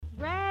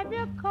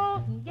your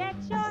coat and get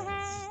your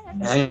hat.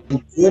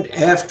 And good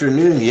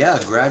afternoon.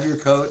 Yeah, grab your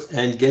coat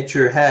and get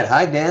your hat.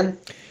 Hi, Dan.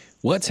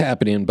 What's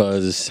happening,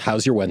 Buzz?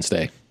 How's your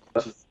Wednesday?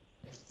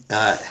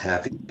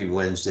 Happy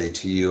Wednesday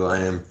to you. I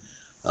am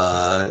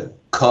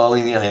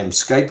calling. I am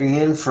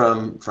Skyping in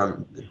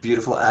from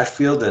beautiful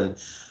Ashfield, and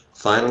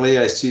finally,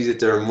 I see that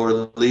there are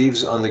more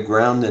leaves on the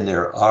ground than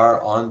there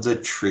are on the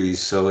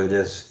trees. So it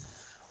is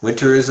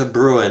winter is a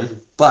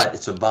brewing, but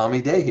it's a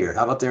balmy day here.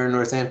 How about there in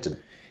Northampton?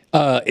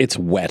 It's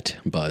wet,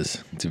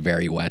 Buzz. It's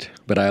very wet,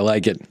 but I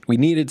like it. We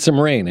needed some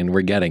rain, and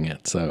we're getting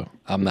it, so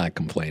I'm not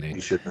complaining.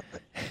 You should.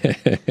 You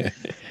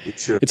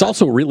should. It's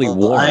also really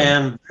warm. I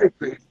am very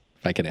grateful.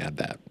 If I could add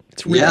that,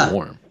 it's really Yeah.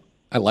 warm.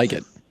 I like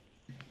it.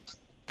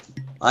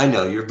 I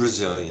know you're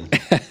Brazilian.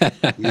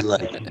 You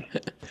like it.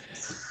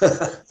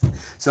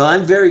 So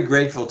I'm very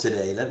grateful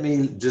today. Let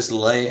me just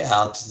lay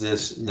out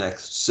this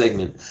next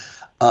segment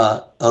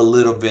a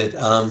little bit.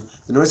 The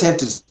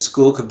Northampton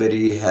School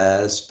Committee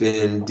has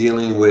been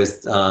dealing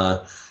with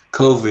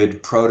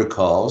COVID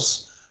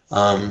protocols,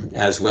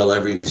 as well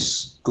every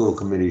school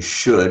committee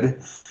should.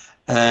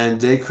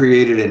 And they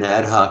created an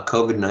ad hoc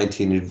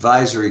COVID-19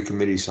 advisory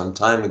committee some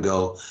time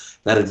ago.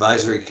 That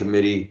advisory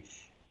committee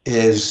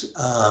is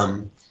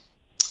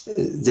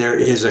there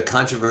is a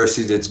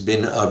controversy that's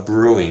been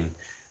brewing.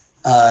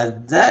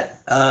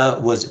 That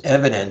was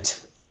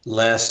evident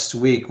last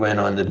week when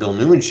on the Bill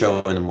Newman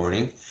show in the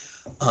morning,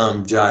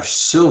 Josh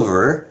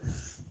Silver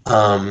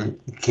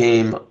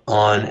came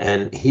on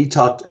and he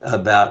talked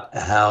about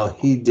how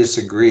he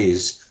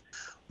disagrees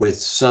with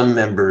some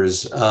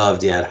members of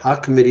the ad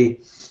hoc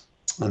committee,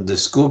 of the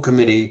school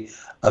committee,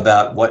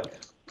 about what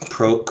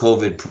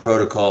COVID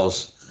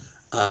protocols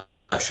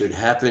should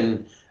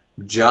happen.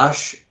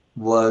 Josh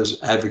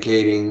was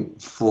advocating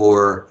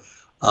for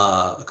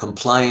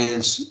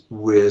compliance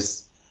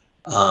with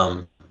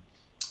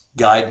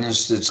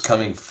guidance that's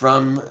coming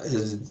from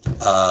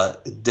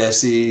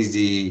DESE,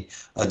 the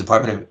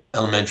Department of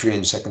Elementary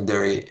and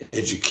Secondary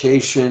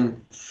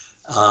Education,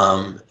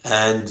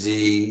 and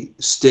the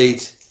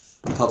state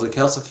public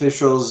health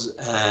officials,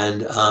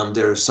 and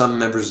there are some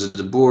members of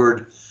the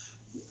board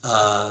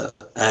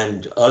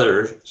and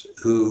others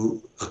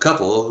a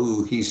couple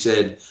who he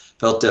said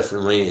felt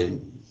differently,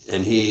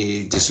 and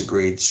he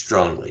disagreed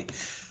strongly.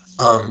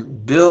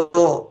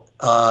 Bill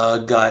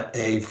got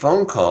a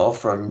phone call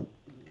from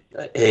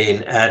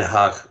an ad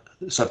hoc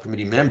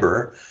subcommittee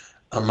member,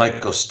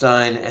 Michael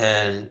Stein,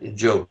 and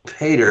Joe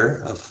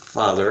Pater, a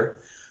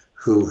father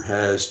who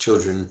has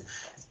children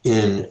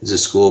in the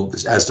school,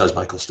 as does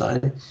Michael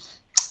Stein.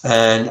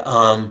 And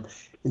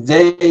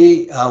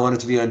they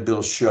wanted to be on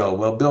Bill's show.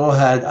 Well,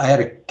 I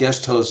had a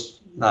guest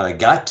host, I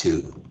got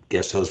to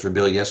guest host for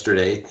Bill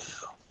yesterday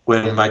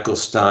when Michael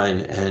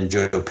Stein and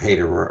Joe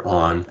Pater were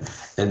on,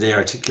 and they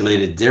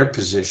articulated their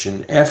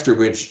position, after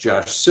which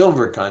Josh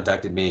Silver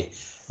contacted me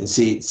and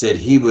said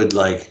he would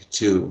like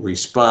to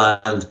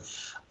respond.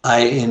 I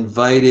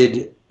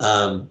invited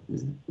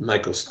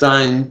Michael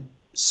Stein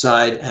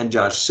side and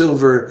Josh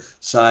Silver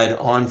side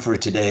on for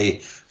today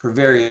for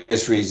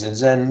various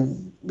reasons,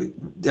 and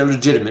they're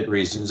legitimate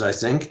reasons, I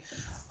think.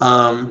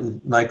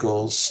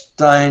 Michael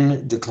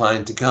Stein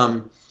declined to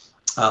come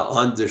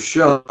on the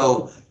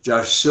show.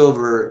 Josh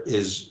Silver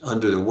is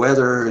under the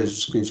weather.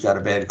 He's got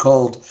a bad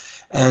cold.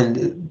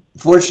 And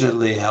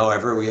fortunately,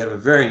 however, we have a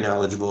very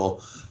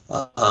knowledgeable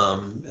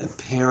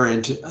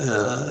parent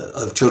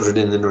of children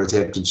in the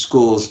Northampton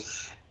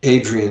schools,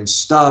 Adrian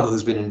Staub,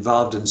 who's been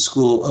involved in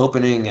school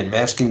opening and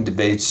masking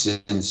debates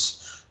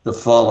since the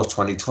fall of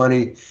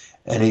 2020.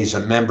 And he's a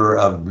member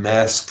of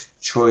Mask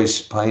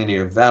Choice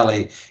Pioneer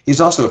Valley.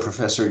 He's also a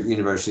professor at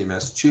University of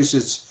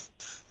Massachusetts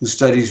who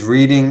studies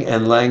reading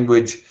and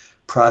language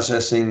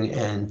processing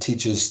and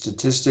teaches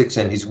statistics.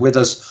 And he's with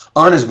us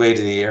on his way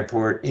to the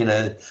airport in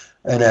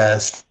a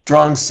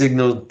strong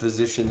signaled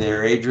position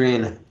there.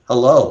 Adrian,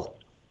 hello.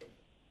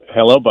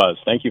 Hello, Buzz.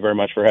 Thank you very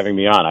much for having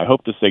me on. I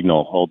hope the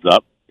signal holds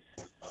up.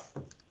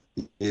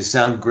 You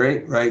sound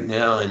great right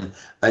now. And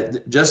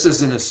just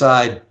as an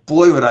aside,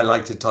 boy, would I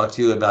like to talk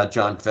to you about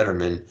John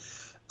Fetterman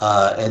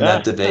and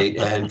that debate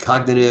and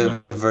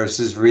cognitive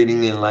versus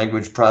reading and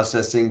language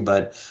processing,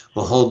 but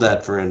we'll hold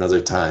that for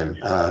another time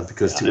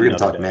because we're going to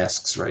talk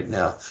masks right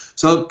now.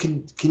 So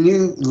can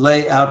you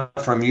lay out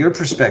from your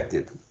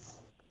perspective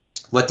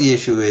what the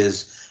issue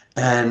is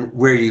and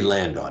where you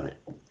land on it?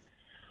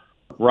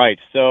 Right.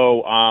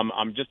 So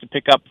I'm just to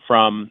pick up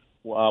from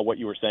what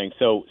you were saying.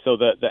 So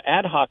the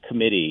ad hoc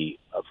committee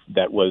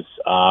that was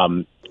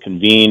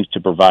convened to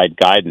provide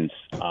guidance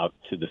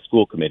to the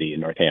school committee in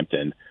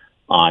Northampton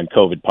on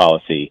COVID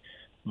policy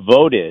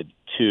voted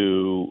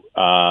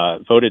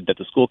that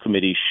the school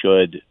committee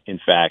should, in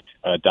fact,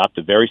 adopt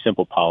a very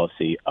simple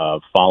policy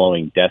of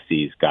following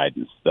DESE's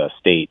guidance, the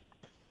state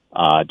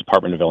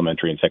Department of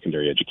Elementary and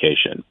Secondary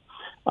Education.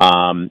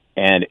 And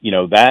you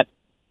know that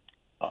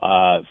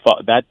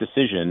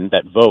decision,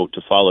 that vote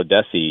to follow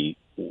DESE,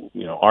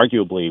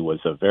 arguably was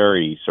a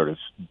very sort of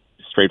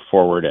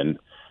straightforward and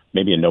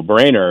maybe a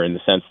no-brainer in the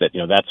sense that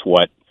that's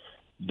what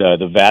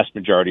the vast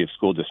majority of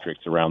school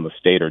districts around the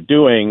state are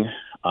doing.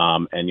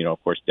 And,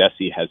 of course,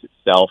 DESE has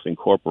itself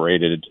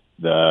incorporated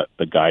the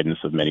guidance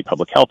of many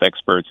public health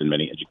experts and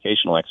many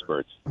educational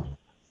experts.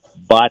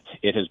 But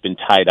it has been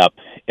tied up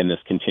in this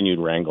continued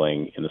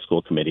wrangling in the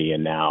school committee,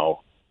 and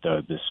now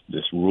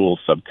this rules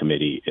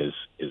subcommittee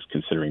is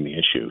considering the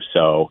issue.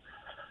 So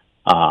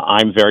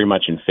I'm very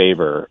much in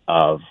favor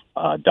of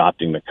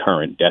adopting the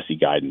current DESE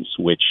guidance,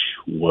 which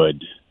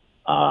would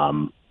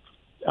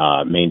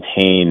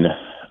maintain,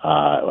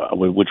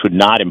 which would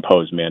not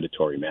impose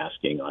mandatory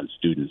masking on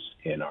students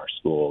in our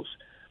schools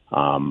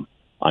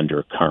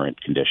under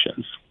current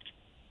conditions.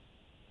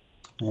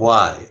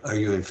 Why are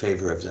you in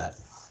favor of that?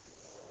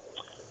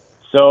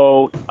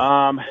 So,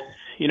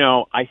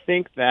 I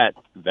think that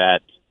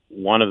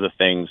one of the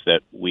things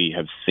that we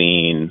have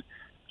seen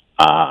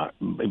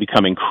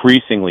become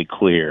increasingly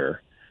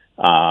clear,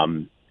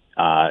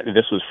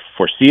 this was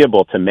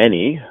foreseeable to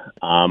many,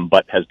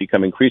 but has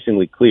become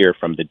increasingly clear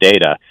from the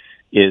data,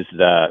 is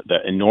the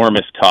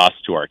enormous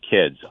cost to our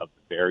kids of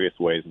the various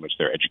ways in which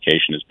their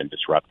education has been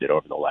disrupted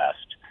over the last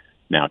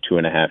now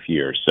 2.5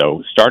 years.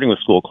 So starting with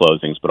school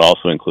closings, but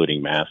also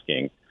including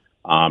masking,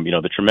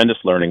 the tremendous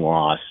learning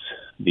loss,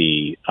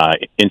 the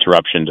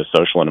interruption to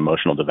social and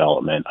emotional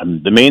development.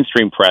 The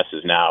mainstream press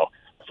is now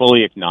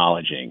fully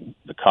acknowledging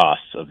the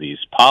costs of these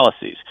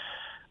policies.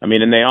 And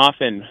they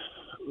often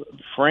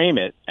frame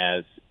it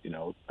as,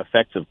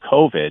 effects of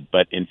COVID,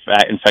 but in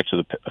fact, effects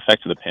of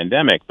the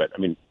pandemic. But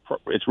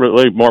it's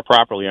really more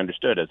properly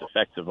understood as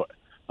effects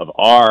of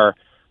our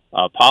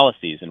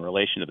policies in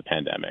relation to the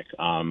pandemic.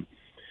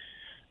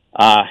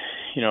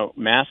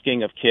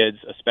 Masking of kids,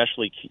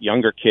 especially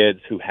younger kids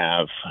who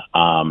have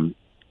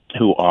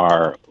who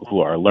are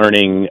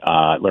learning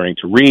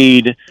to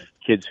read,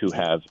 kids who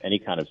have any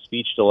kind of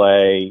speech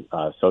delay,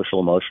 social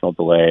emotional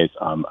delays.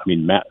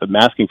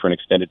 Masking for an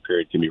extended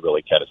period can be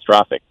really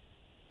catastrophic.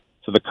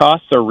 So the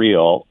costs are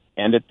real,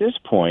 and at this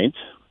point,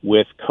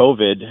 with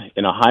COVID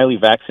in a highly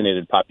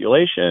vaccinated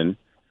population,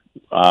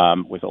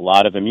 with a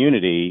lot of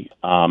immunity,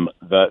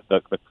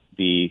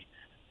 the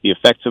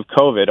effects of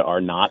COVID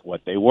are not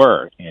what they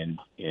were in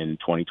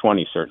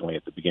 2020. Certainly,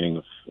 at the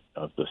beginning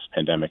of this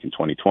pandemic in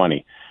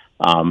 2020,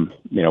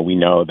 we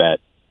know that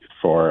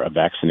for a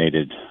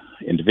vaccinated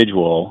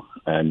individual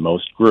and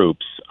most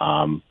groups,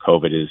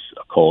 COVID is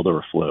a cold or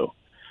a flu,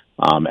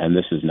 and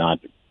this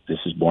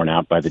is borne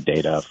out by the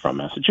data from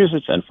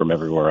Massachusetts and from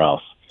everywhere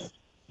else.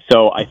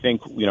 So I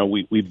think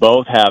we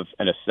both have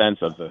a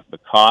sense of the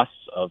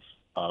costs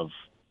of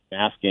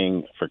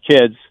masking for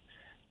kids,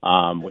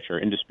 which are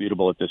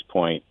indisputable at this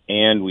point,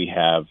 and we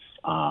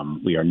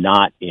are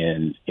not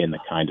in the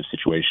kind of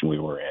situation we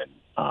were in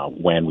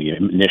when we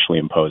initially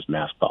imposed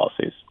mask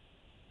policies.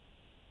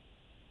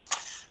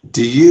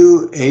 Do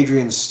you,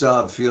 Adrian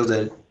Staub, feel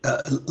that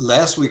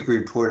last week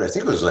reported, I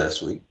think it was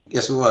last week,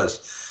 yes it was,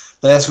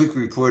 last week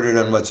reported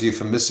on what's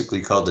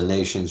euphemistically called the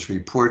nation's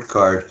report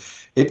card.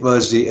 It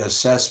was the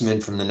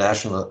assessment from the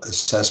National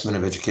Assessment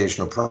of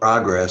Educational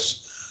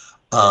Progress,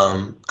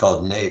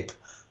 called NAEP,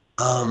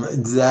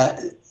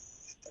 that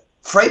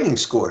frightening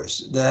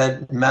scores,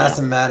 that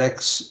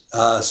mathematics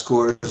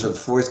scores of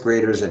fourth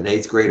graders and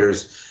eighth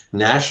graders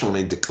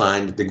nationally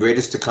declined, the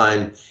greatest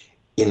decline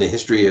in the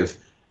history of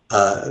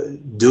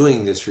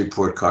doing this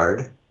report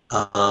card.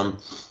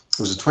 It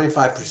was a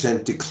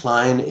 25%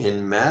 decline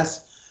in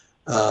math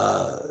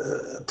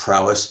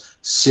prowess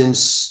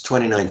since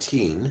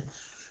 2019.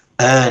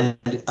 And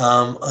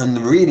on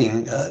the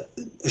reading, a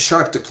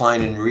sharp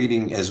decline in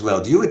reading as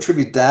well. Do you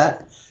attribute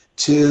that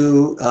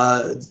to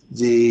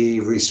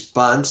the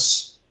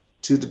response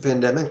to the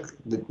pandemic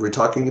that we're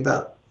talking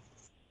about?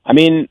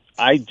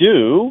 I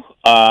do.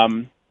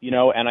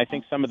 And I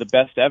think some of the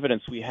best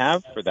evidence we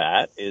have for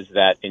that is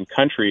that in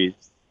countries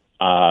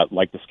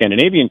like the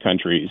Scandinavian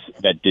countries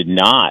that did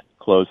not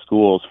close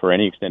schools for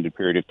any extended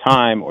period of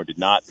time or did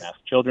not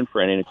mask children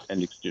for any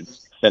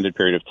extended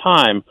period of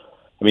time,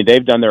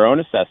 they've done their own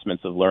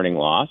assessments of learning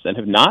loss and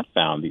have not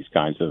found these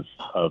kinds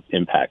of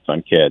impacts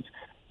on kids.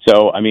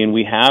 So,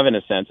 we have, in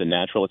a sense, a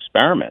natural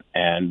experiment,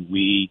 and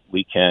we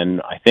can,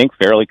 I think,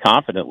 fairly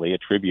confidently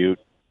attribute,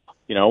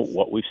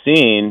 what we've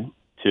seen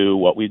to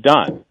what we've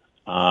done.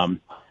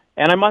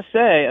 And I must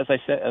say, as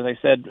I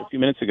said a few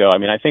minutes ago,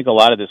 I think a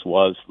lot of this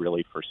was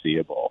really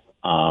foreseeable.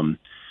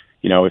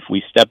 If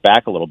we step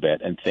back a little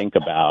bit and think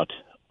about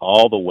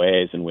all the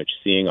ways in which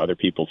seeing other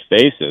people's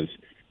faces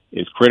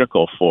is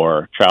critical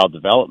for child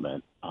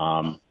development,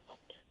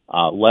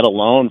 let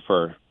alone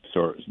for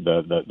sort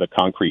of the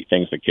concrete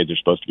things that kids are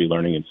supposed to be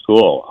learning in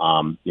school,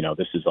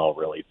 this is all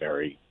really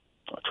very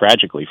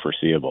tragically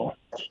foreseeable.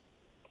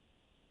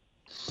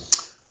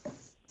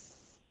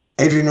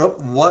 Adrian,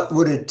 what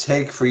would it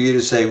take for you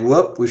to say,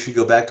 we should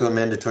go back to a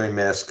mandatory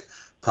mask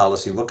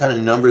policy? What kind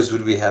of numbers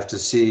would we have to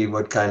see?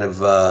 What kind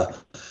of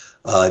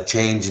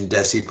change in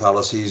DESE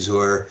policies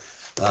or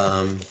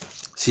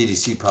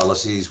CDC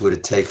policies would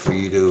it take for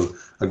you to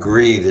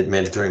agree that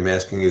mandatory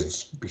masking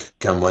has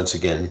become once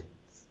again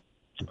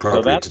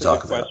appropriate to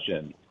talk about?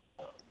 Question.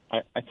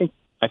 I think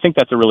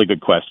that's a really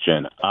good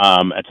question.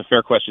 It's a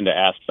fair question to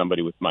ask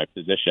somebody with my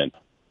position.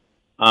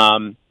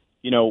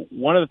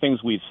 One of the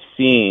things we've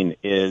seen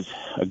is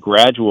a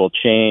gradual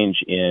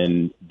change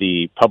in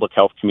the public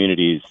health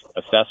community's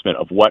assessment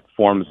of what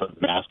forms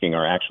of masking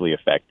are actually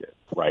effective,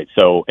 right?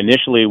 So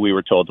initially we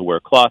were told to wear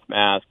cloth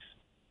masks,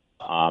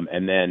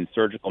 and then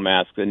surgical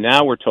masks, and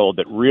now we're told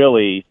that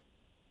really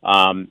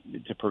to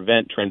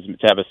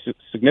have a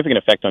significant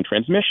effect on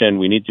transmission,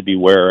 we need to be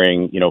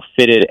wearing,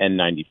 fitted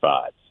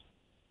N95s.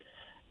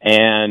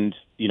 And,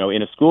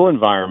 in a school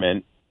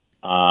environment,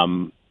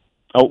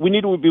 we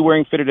need to be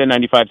wearing fitted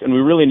N95s, and we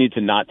really need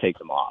to not take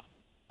them off.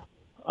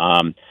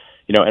 And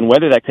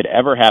whether that could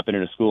ever happen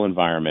in a school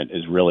environment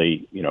is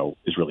really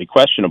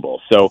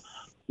questionable. So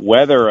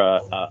whether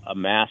a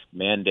mask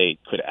mandate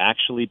could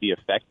actually be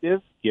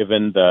effective,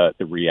 given the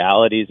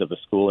realities of a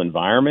school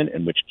environment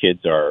in which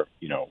kids are,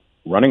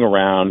 running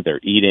around, they're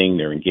eating,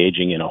 they're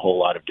engaging in a whole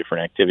lot of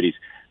different activities,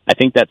 I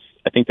think that's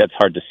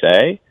hard to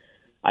say.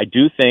 I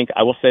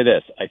will say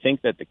this, I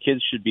think that the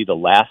kids should be the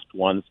last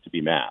ones to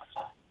be masked.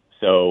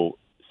 So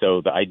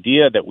the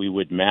idea that we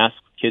would mask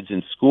kids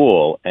in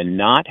school and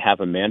not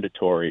have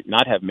mandatory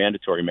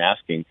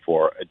masking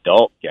for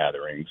adult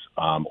gatherings,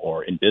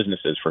 or in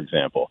businesses, for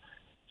example,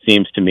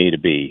 seems to me to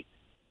be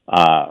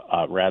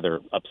rather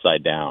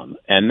upside down.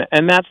 And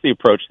that's the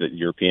approach that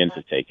Europeans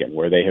have taken,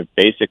 where they have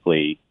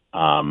basically,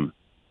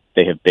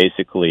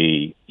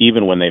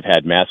 even when they've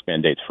had mask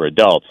mandates for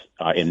adults,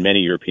 in many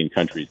European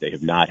countries, they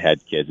have not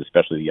had kids,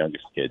 especially the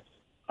youngest kids,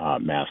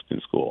 masked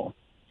in school.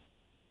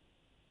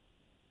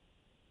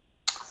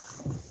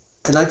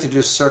 I'd like to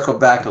just circle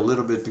back a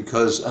little bit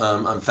because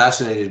I'm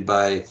fascinated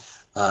by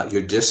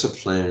your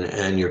discipline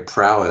and your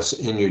prowess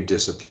in your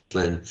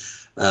discipline.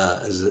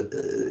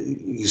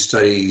 You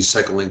study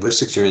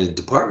psycholinguistics, you're in the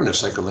Department of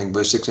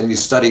Psycholinguistics, and you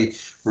study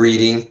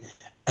reading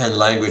and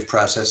language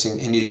processing,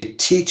 and you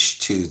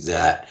teach to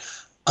that.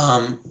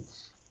 Do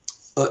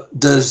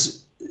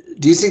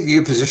you think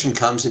your position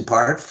comes in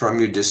part from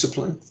your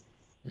discipline?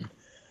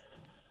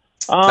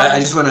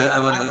 I want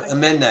to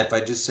amend that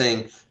by just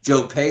saying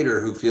Joe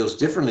Pater, who feels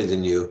differently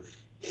than you,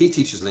 he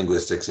teaches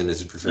linguistics and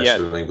is a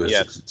professor of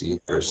linguistics at the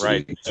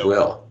university as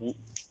well.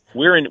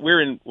 We're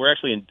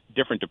actually in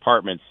different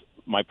departments.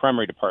 My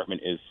primary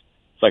department is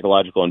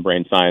psychological and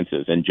brain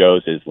sciences, and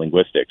Joe's is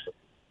linguistics.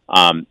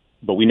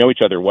 But we know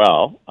each other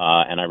well,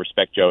 and I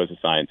respect Joe as a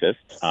scientist.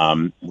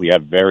 We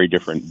have very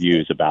different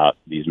views about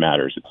these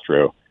matters. It's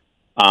true.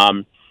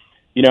 I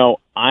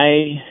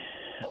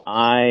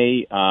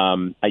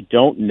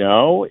don't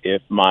know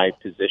if my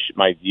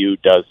view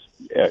does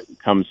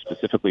come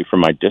specifically from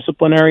my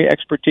disciplinary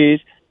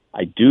expertise.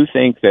 I do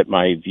think that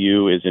my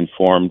view is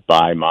informed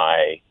by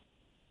my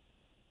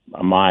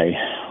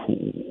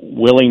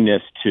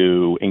willingness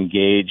to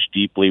engage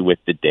deeply with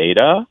the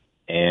data.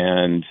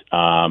 And,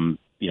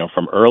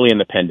 from early in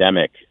the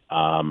pandemic,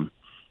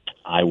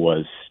 I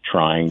was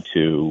trying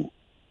to,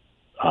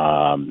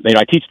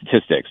 I teach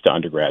statistics to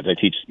undergrads. I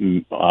teach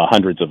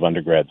hundreds of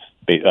undergrads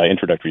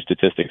introductory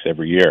statistics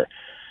every year.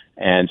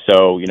 And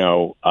so,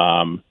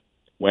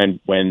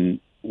 when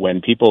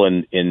people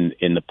in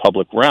the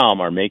public realm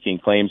are making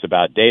claims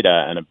about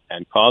data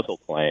and causal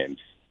claims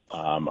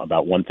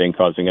about one thing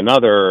causing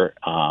another,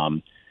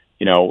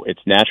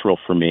 it's natural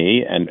for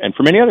me and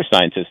for many other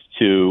scientists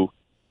to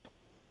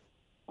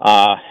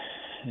have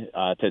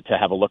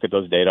a look at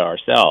those data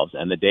ourselves.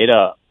 And the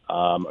data,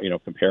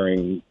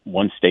 comparing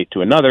one state to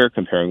another,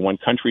 comparing one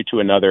country to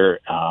another,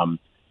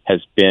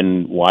 has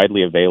been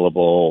widely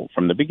available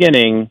from the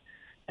beginning.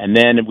 And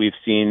then we've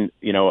seen,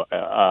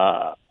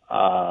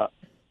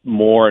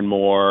 more and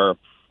more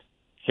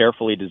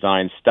carefully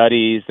designed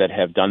studies that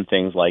have done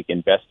things like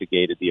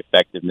investigated the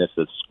effectiveness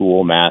of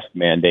school mask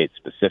mandates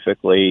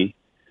specifically.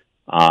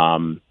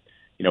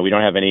 We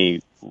don't have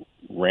any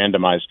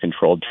randomized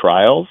controlled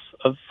trials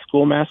of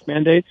school mask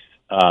mandates,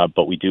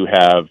 but we do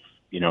have,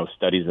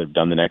 studies that have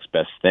done the next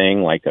best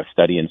thing, like a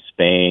study in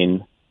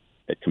Spain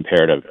that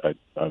compared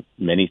a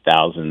many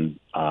thousand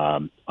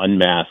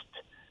unmasked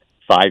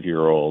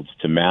 5-year-olds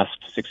to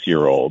masked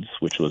 6-year-olds,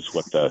 which was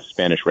what the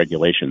Spanish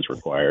regulations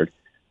required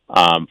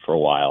for a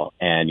while,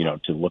 and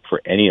to look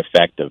for any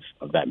effect of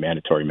that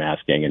mandatory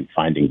masking and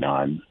finding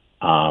none,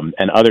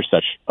 and other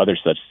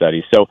such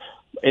studies. So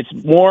it's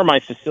more my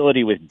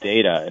facility with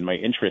data and my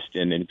interest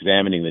in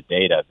examining the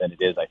data than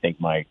it is, I think,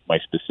 my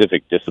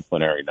specific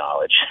disciplinary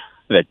knowledge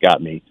that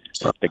got me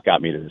to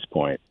this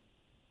point.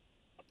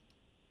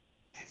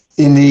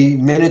 In the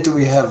minute that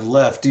we have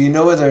left, do you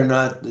know whether or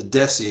not the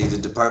DESE, the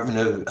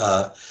Department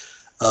of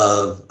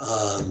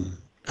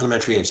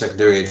Elementary and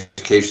Secondary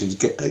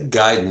Education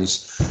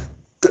guidance,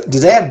 do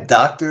they have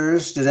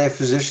doctors? Do they have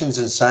physicians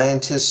and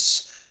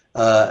scientists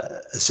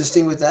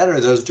assisting with that, or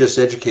are those just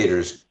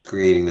educators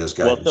creating those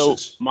guidances? Well,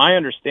 so my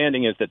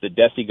understanding is that the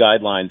DESE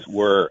guidelines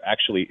were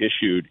actually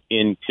issued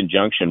in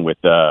conjunction with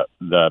the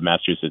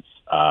Massachusetts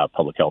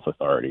public health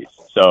authorities.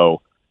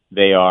 So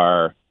they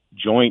are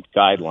joint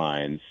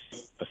guidelines,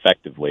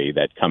 effectively,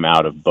 that come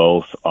out of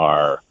both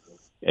our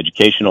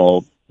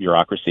educational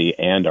bureaucracy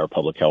and our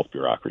public health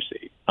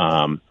bureaucracy.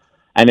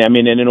 And I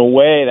mean, and in a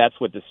way, that's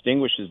what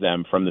distinguishes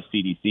them from the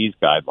CDC's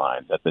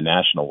guidelines at the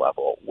national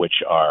level,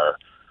 which are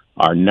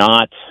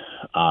not.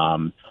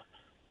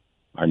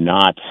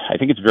 I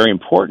think it's very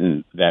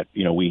important that,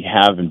 we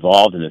have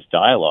involved in this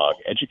dialogue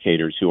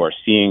educators who are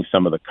seeing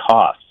some of the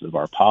costs of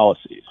our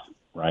policies,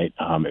 right?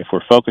 If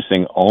we're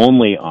focusing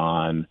only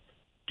on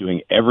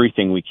doing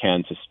everything we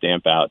can to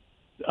stamp out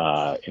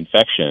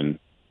infection,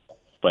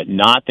 but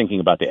not thinking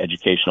about the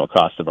educational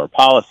costs of our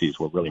policies,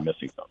 we're really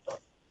missing something.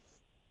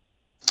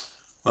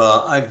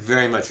 Well, I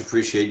very much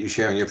appreciate you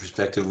sharing your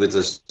perspective with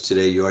us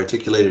today. You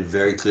articulated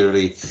very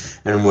clearly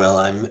and well.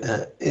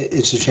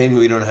 It's a shame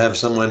we don't have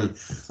someone,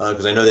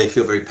 because I know they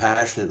feel very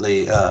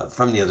passionately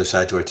from the other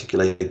side to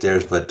articulate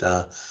theirs, but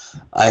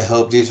I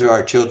hope these are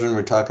our children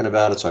we're talking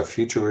about. It's our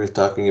future we're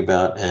talking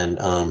about, and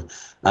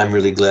I'm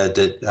really glad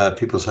that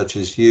people such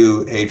as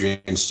you,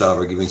 Adrian Stahl,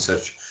 are giving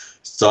such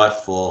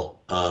thoughtful,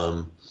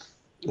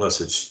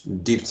 such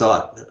deep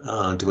thought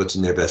to what's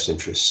in their best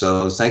interest.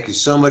 So thank you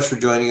so much for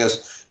joining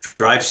us.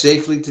 Drive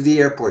safely to the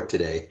airport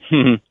today.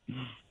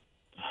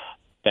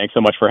 Thanks so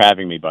much for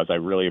having me, Buzz. I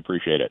really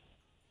appreciate it.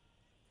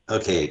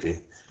 Okay,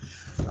 Adrian.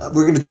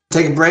 We're going to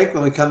take a break.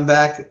 When we come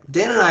back,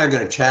 Dan and I are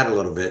going to chat a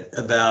little bit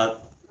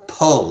about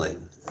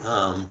polling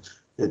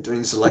during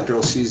this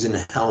electoral season.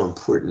 How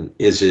important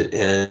is it?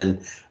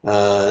 And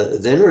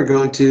then we're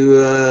going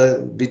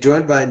to be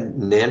joined by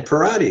Nan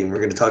Parati, and we're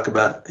going to talk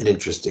about an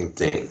interesting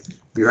thing.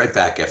 Be right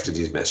back after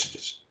these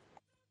messages.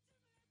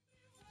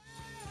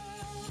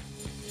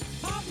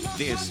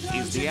 This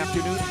is the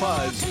Afternoon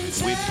Buzz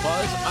with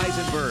Buzz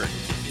Eisenberg,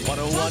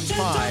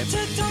 101.5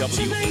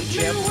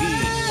 WHMP.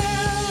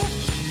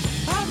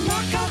 I've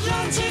not got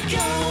long to go,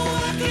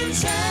 I can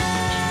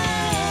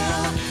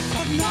tell.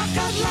 I've not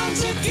got long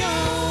to go,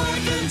 I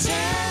can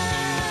tell.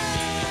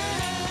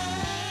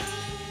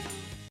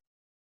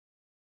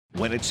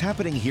 When it's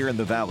happening here in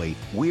the Valley,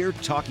 we're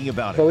talking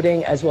about it.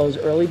 Voting, as well as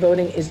early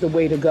voting, is the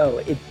way to go.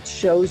 It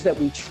shows that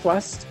we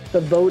trust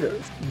the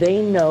voters.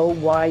 They know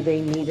why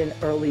they need an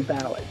early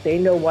ballot. They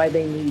know why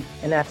they need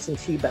an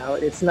absentee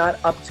ballot. It's not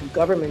up to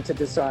government to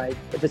decide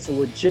if it's a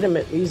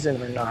legitimate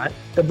reason or not.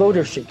 The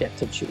voters should get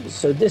to choose.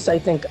 So this, I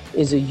think,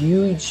 is a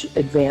huge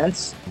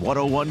advance.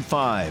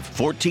 101.5,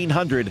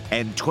 1400,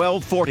 and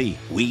 1240.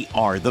 We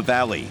are the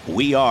Valley.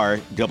 We are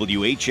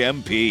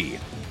WHMP.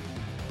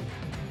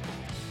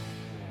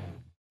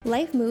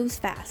 Life moves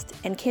fast,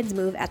 and kids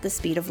move at the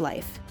speed of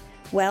life.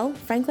 Well,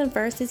 Franklin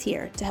First is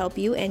here to help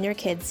you and your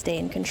kids stay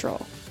in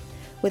control.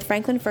 With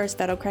Franklin First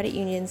Federal Credit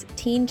Union's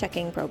Teen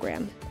Checking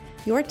Program,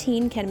 your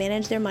teen can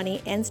manage their money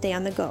and stay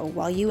on the go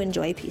while you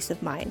enjoy peace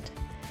of mind.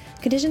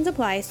 Conditions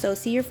apply, so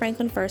see your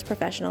Franklin First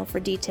professional for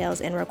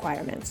details and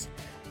requirements.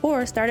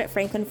 Or start at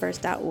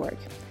franklinfirst.org.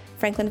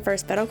 Franklin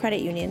First Federal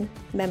Credit Union,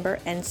 member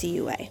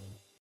NCUA.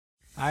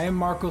 I am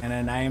Marco,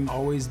 and I am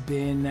always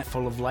been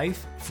full of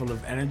life, full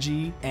of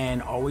energy,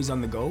 and always on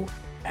the go.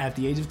 At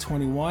the age of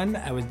 21,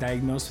 I was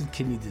diagnosed with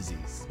kidney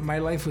disease. My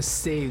life was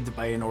saved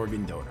by an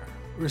organ donor.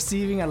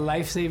 Receiving a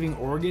life-saving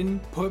organ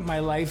put my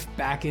life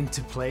back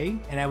into play,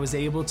 and I was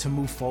able to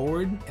move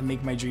forward and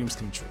make my dreams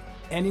come true.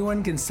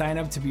 Anyone can sign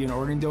up to be an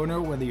organ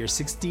donor, whether you're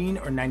 16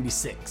 or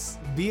 96.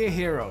 Be a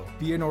hero.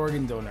 Be an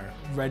organ donor.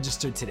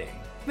 Register today.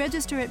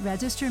 Register at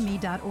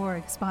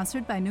registerme.org,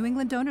 sponsored by New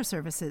England Donor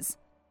Services.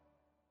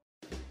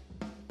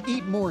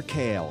 Eat more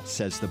kale,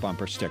 says the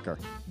bumper sticker.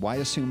 Why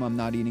assume I'm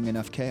not eating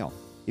enough kale?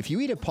 If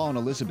you eat at Paul and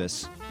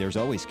Elizabeth's, there's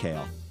always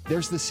kale.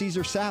 There's the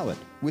Caesar salad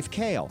with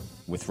kale,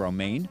 with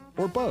romaine,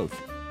 or both.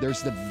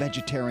 There's the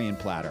vegetarian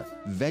platter,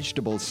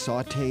 vegetables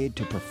sautéed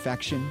to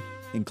perfection,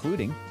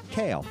 including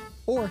kale.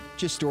 Or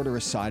just order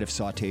a side of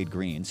sautéed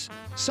greens.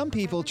 Some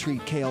people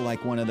treat kale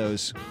like one of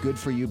those good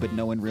for you but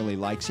no one really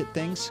likes it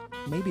things.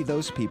 Maybe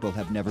those people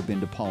have never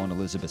been to Paul and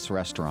Elizabeth's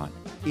restaurant,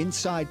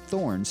 Inside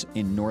Thorns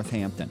in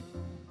Northampton.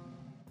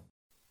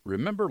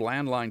 Remember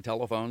landline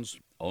telephones?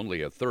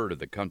 Only a third of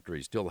the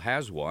country still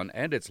has one,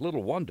 and it's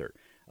little wonder.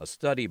 A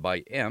study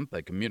by EMP,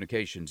 a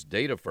communications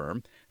data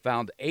firm,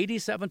 found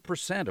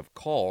 87% of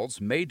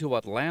calls made to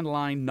a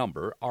landline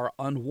number are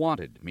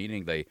unwanted,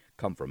 meaning they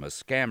come from a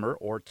scammer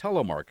or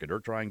telemarketer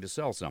trying to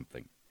sell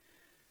something.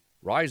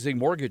 Rising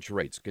mortgage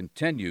rates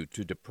continue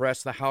to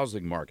depress the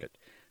housing market.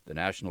 The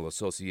National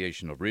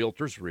Association of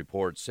Realtors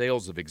reports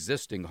sales of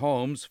existing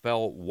homes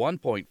fell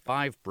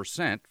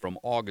 1.5% from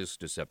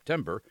August to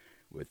September.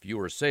 With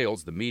fewer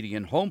sales, the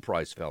median home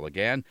price fell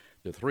again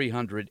to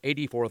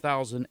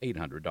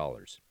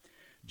 $384,800.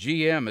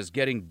 GM is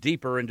getting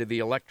deeper into the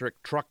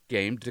electric truck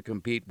game to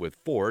compete with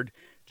Ford.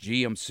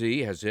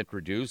 GMC has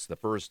introduced the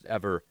first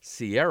ever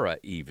Sierra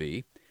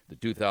EV. The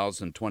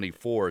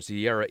 2024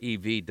 Sierra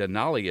EV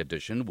Denali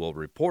Edition will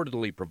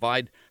reportedly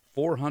provide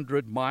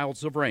 400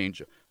 miles of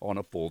range on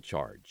a full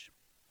charge.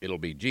 It'll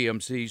be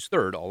GMC's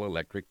third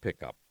all-electric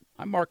pickup.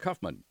 I'm Mark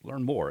Huffman.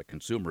 Learn more at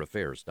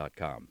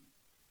consumeraffairs.com.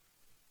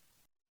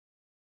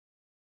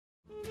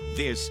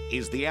 This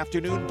is the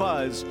Afternoon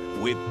Buzz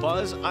with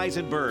Buzz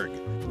Eisenberg,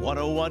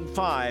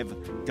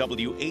 101.5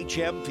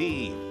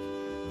 WHMP.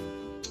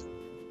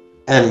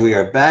 And we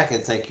are back,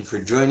 and thank you for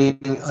joining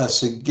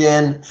us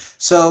again.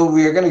 So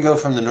we are going to go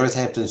from the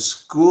Northampton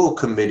School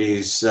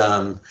Committee's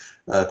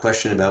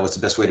question about what's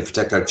the best way to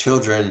protect our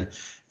children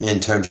in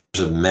terms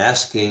of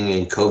masking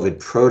and COVID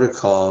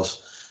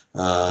protocols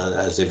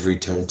as they've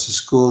returned to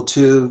school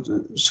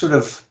to sort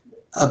of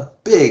a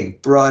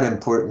big, broad,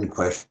 important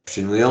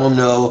question. We all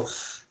know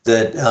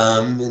that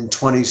in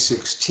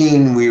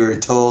 2016 we were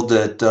told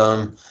that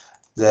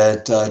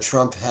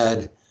Trump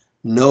had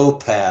no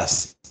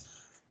path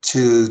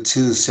to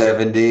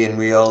 270, and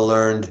we all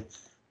learned,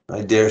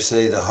 I dare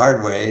say, the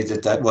hard way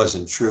that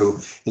wasn't true.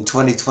 In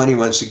 2020,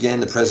 once again,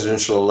 the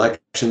presidential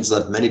elections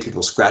left many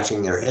people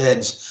scratching their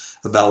heads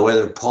about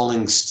whether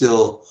polling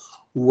still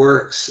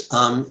works.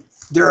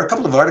 There are a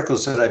couple of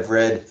articles that I've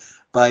read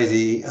by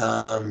the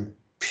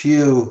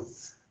Pew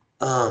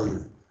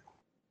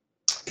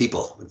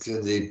people,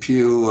 the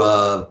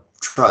Pew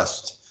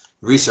Trust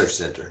Research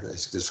Center,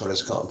 that's what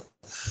it's called,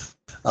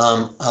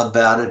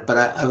 about it. But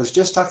I was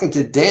just talking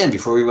to Dan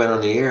before we went on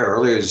the air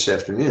earlier this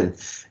afternoon.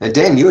 And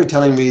Dan, you were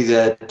telling me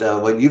that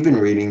what you've been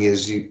reading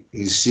is you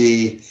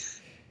see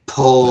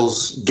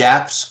polls,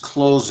 gaps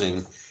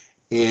closing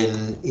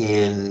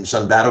in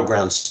some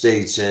battleground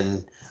states.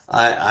 And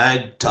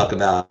I talk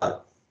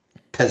about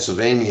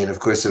Pennsylvania. And of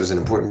course, there was an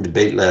important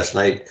debate last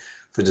night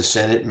for the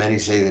Senate. Many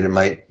say that it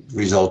might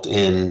result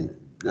in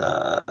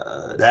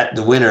that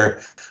the winner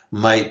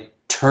might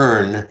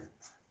turn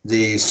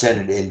the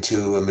Senate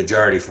into a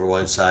majority for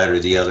one side or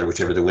the other,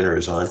 whichever the winner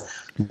is on.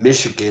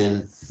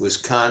 Michigan,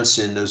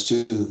 Wisconsin, those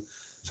two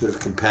sort of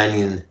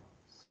companion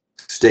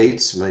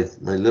states. My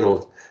when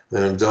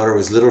my daughter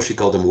was little, she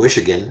called them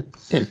Wishigan,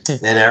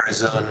 and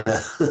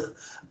Arizona.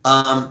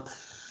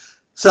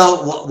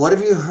 So what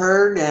have you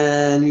heard?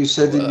 And you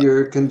said that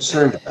you're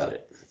concerned about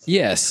it.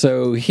 Yeah,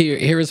 so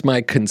here's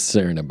my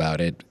concern about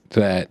it.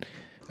 That,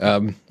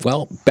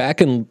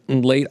 back in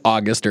late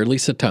August, early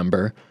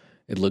September,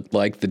 it looked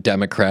like the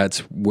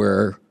Democrats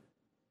were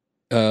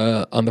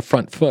on the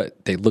front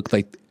foot. They looked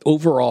like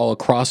overall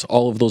across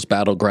all of those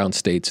battleground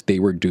states, they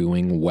were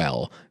doing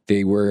well.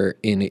 They were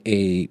in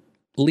a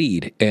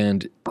lead,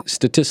 and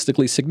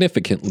statistically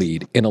significant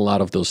lead in a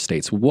lot of those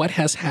states. What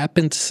has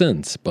happened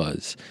since,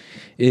 Buzz,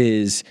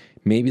 is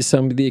maybe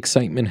some of the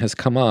excitement has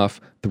come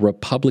off. The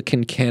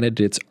Republican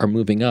candidates are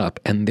moving up,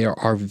 and there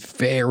are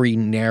very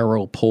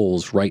narrow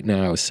polls right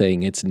now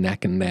saying it's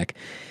neck and neck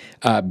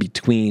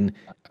between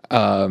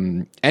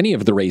any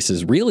of the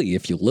races, really,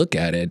 if you look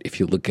at it. If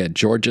you look at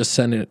Georgia's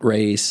Senate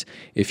race,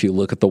 if you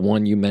look at the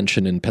one you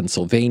mentioned in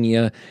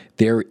Pennsylvania,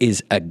 there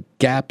is a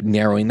gap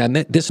narrowing. Now,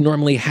 this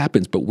normally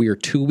happens, but we are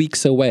 2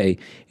 weeks away.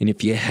 And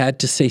if you had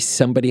to say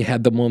somebody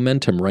had the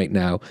momentum right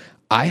now,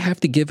 I have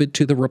to give it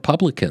to the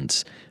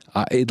Republicans.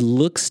 It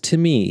looks to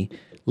me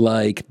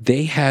like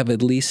they have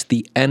at least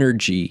the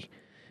energy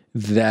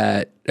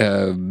that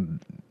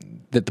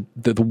that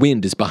the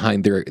wind is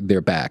behind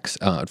their backs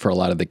for a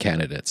lot of the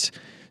candidates.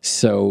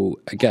 So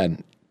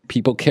again,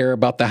 people care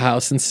about the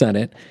House and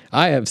Senate.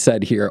 I have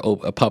said here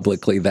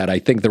publicly that I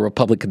think the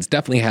Republicans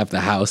definitely have the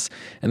House,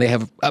 and they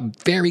have a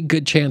very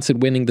good chance at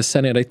winning the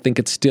Senate. I think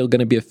it's still going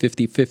to be a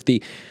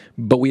 50-50,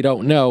 but we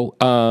don't know.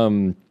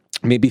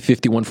 Maybe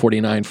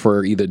 51-49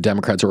 for either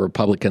Democrats or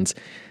Republicans.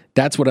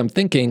 That's what I'm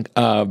thinking.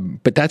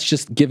 But that's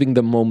just giving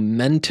the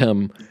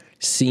momentum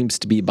seems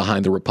to be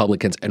behind the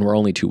Republicans, and we're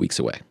only 2 weeks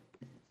away.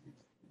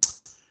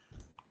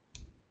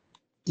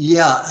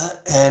 Yeah,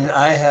 and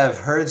I have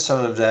heard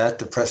some of that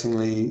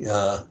depressingly,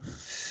 that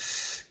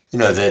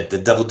the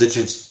double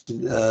digits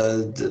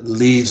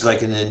leads,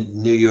 like in the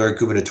New York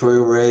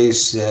gubernatorial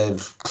race,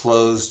 have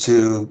closed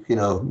to,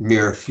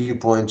 mere few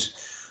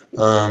points.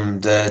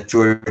 That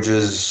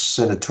Georgia's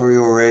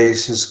senatorial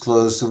race has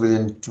closed to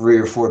within 3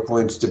 or 4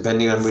 points,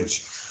 depending on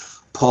which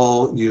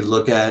poll you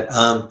look at.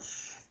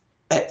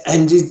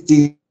 And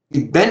the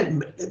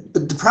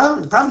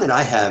problem that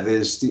I have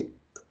is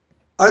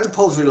are the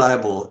polls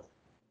reliable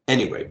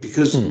anyway?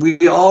 Because we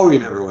all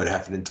remember what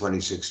happened in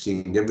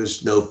 2016. There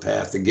was no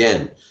path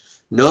again,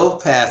 no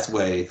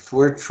pathway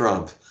for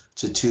Trump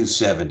to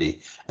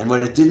 270. And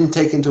what it didn't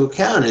take into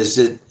account is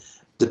that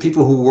the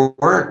people who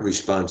weren't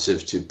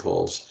responsive to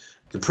polls.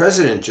 The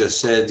president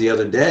just said the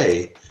other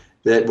day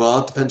that,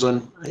 it depends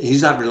on,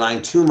 he's not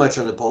relying too much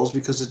on the polls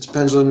because it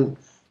depends on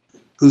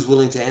who's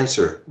willing to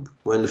answer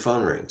when the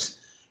phone rings.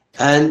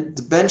 And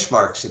the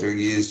benchmarks that are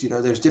used,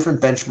 there's different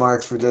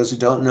benchmarks for those who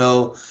don't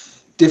know,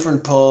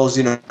 different polls,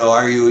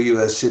 are you a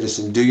U.S.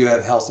 citizen? Do you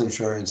have health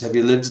insurance? Have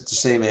you lived at the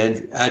same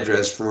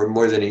address for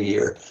more than a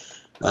year?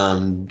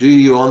 Do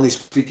you only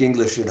speak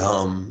English at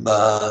home?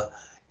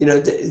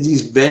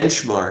 These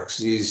benchmarks,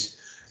 these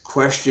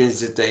questions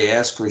that they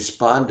ask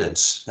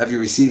respondents. Have you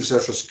received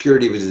Social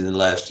Security within the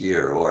last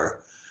year?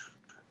 Or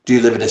do you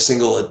live in a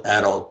single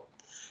adult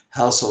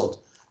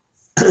household?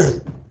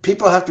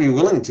 People have to be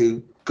willing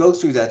to go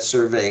through that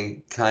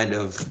survey kind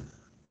of,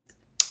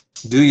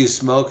 do you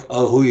smoke?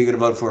 Oh, who are you going to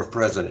vote for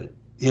president?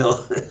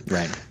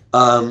 Right.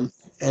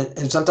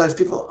 And sometimes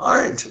people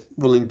aren't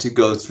willing to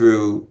go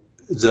through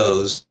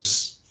those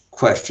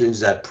questions,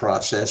 that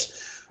process.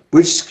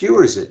 which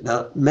skewers it.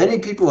 Now, many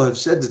people have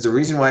said that the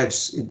reason why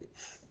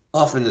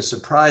often the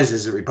surprise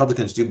is that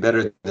Republicans do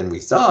better than we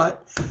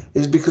thought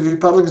is because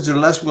Republicans are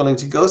less willing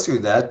to go through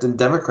that than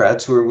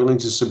Democrats, who are willing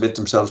to submit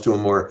themselves to a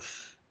more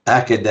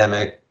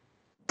academic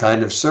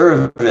kind of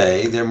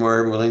survey. They're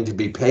more willing to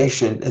be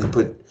patient and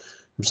put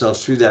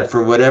themselves through that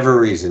for whatever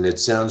reason. It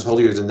sounds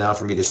holier than thou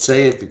for me to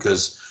say it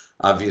because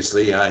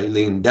obviously I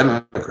lean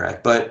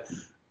Democrat, but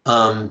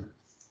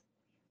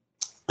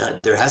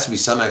there has to be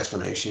some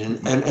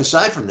explanation. And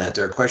aside from that,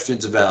 there are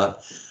questions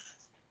about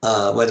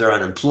whether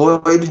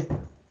unemployed,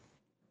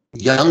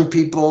 young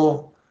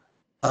people,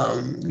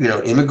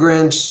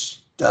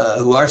 immigrants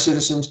who are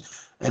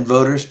citizens and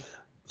voters,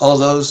 all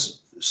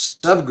those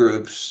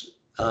subgroups,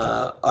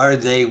 are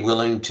they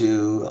willing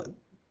to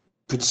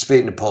participate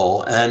in the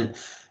poll? And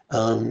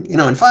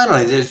and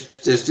finally,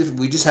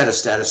 we just had a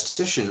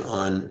statistician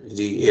on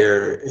the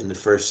air in the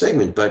first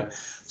segment, but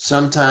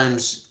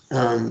sometimes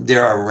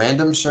there are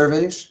random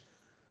surveys.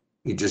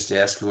 You just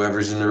ask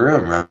whoever's in the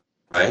room,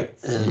 right?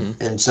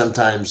 And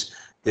sometimes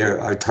there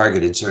are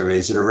targeted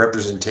surveys that are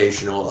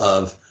representational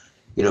of,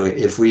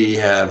 if we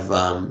have,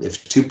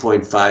 if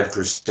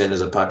 2.5% of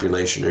the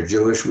population are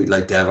Jewish, we'd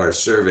like to have our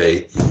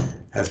survey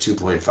have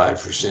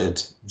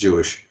 2.5%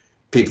 Jewish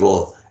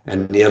people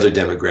and the other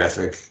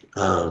demographic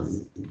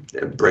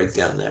break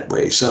down that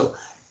way. So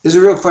there's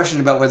a real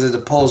question about whether the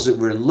polls that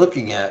we're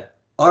looking at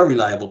are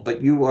reliable,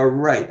 but you are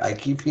right. I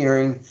keep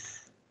hearing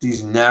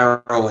these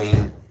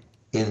narrowing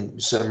in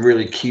some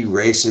really key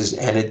races,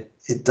 and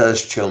it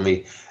does chill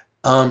me.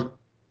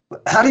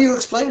 How do you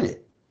explain it?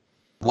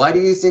 Why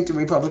do you think the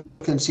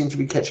Republicans seem to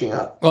be catching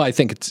up? Well, I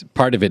think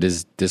part of it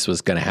is this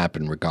was going to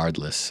happen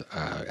regardless.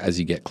 As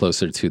you get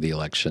closer to the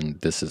election,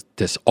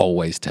 this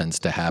always tends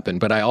to happen.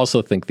 But I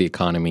also think the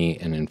economy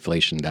and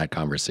inflation, that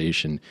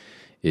conversation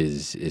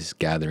is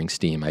gathering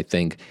steam. I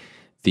think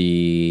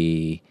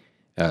the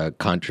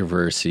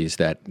controversies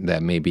that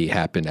maybe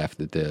happened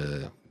after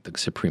the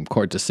Supreme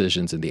Court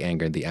decisions and the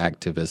anger and the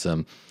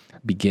activism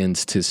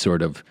begins to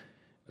sort of,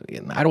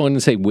 I don't want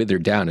to say wither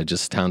down, it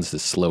just tends to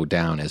slow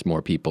down as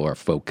more people are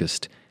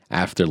focused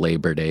after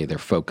Labor Day. They're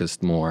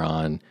focused more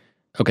on,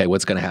 okay,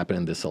 what's going to happen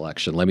in this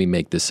election? Let me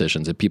make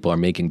decisions. And people are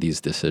making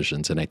these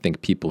decisions. And I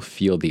think people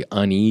feel the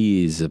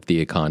unease of the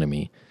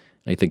economy.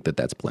 I think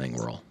that's playing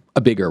a role,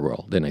 a bigger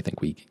role than I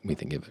think we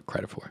can give it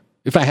credit for,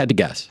 if I had to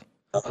guess.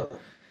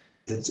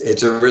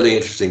 It's a really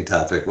interesting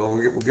topic. Well,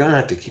 we're going to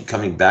have to keep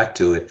coming back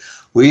to it.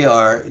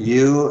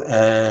 You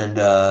and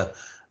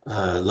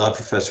law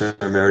professor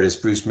emeritus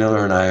Bruce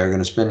Miller and I are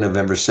going to spend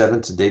November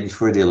 7th, the day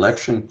before the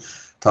election,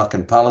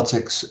 talking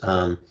politics.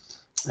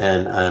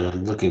 And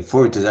I'm looking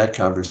forward to that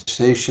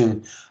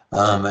conversation.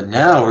 But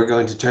now we're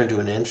going to turn to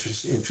an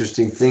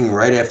interesting thing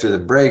right after the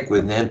break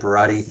with Nan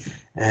Parati.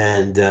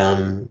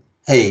 And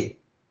hey,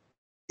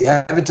 you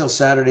have until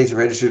Saturday to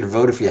register to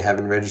vote if you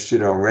haven't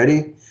registered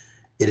already.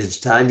 It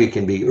is time. You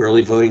can be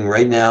early voting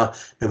right now.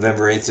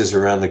 November 8th is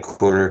around the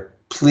corner.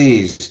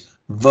 Please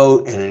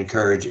vote and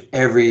encourage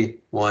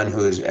everyone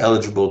who is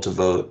eligible to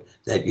vote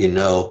that you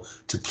know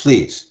to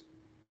please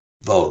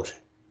vote.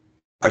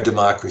 Our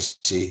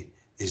democracy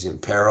is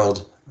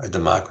imperiled. Our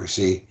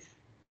democracy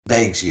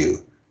begs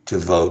you to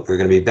vote. We're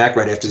going to be back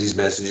right after these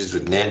messages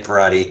with Nan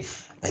Parati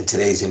and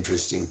today's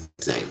interesting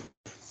thing.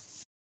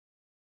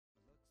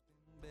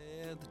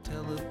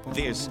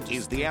 This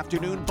is the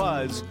Afternoon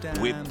Buzz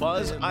with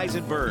Buzz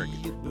Eisenberg,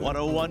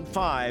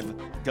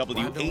 101.5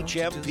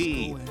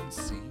 WHMP.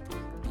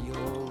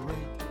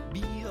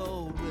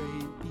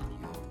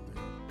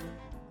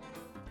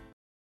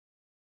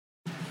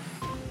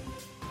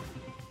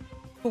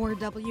 For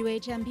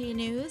WHMP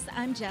News,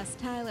 I'm Jess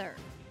Tyler.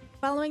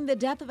 Following the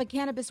death of a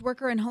cannabis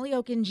worker in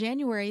Holyoke in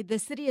January, the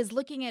city is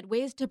looking at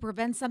ways to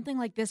prevent something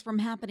like this from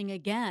happening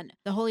again.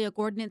 The Holyoke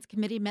Ordinance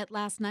Committee met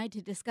last night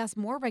to discuss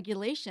more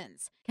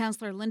regulations.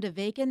 Councillor Linda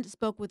Vacant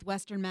spoke with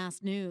Western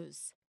Mass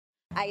News.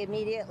 I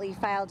immediately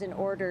filed an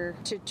order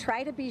to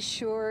try to be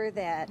sure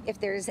that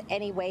if there's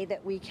any way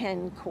that we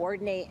can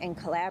coordinate and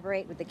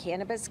collaborate with the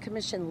Cannabis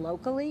Commission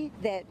locally,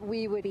 that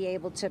we would be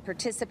able to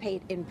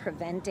participate in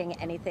preventing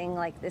anything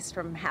like this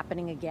from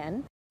happening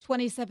again.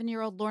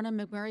 27-year-old Lorna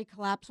McMurray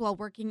collapsed while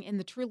working in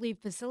the TrueLeaf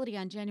facility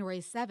on January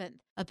 7th.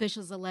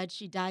 Officials allege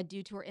she died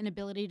due to her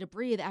inability to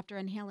breathe after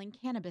inhaling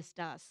cannabis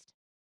dust.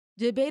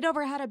 Debate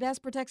over how to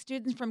best protect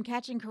students from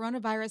catching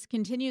coronavirus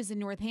continues in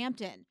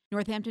Northampton.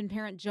 Northampton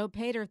parent Joe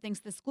Pater thinks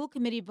the school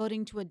committee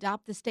voting to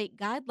adopt the state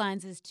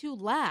guidelines is too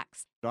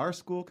lax. Our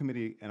school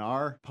committee and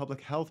our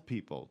public health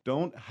people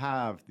don't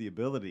have the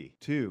ability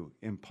to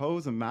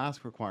impose a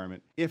mask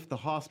requirement if the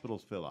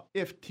hospitals fill up,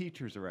 if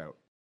teachers are out.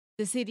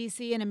 The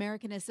CDC and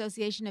American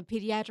Association of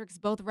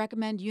Pediatrics both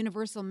recommend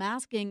universal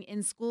masking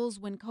in schools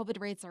when COVID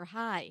rates are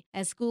high,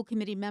 as school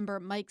committee member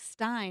Mike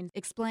Stein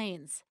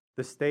explains.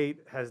 The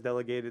state has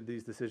delegated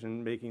these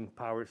decision-making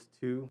powers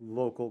to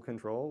local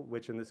control,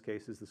 which in this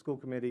case is the school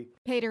committee.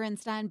 Pater and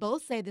Stein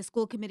both say the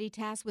school committee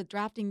tasked with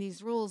drafting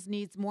these rules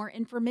needs more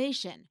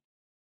information.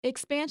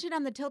 Expansion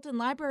on the Tilton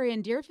Library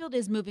in Deerfield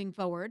is moving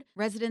forward.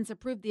 Residents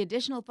approved the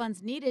additional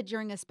funds needed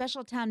during a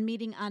special town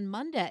meeting on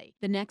Monday.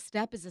 The next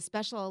step is a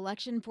special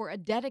election for a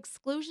debt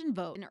exclusion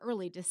vote in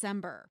early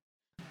December.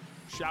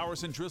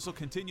 Showers and drizzle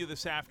continue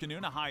this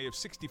afternoon, a high of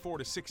 64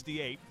 to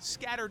 68.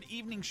 Scattered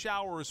evening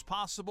showers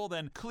possible,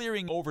 then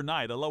clearing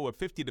overnight, a low of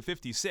 50 to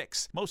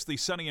 56. Mostly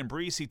sunny and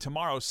breezy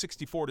tomorrow,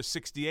 64 to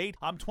 68.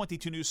 I'm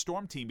 22 News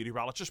Storm Team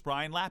meteorologist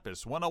Brian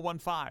Lapis,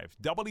 1015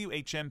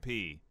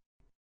 WHMP.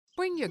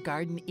 Bring your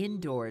garden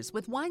indoors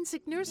with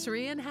Weinsick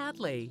Nursery in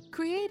Hadley.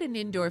 Create an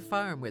indoor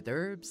farm with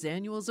herbs,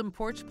 annuals, and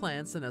porch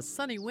plants in a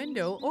sunny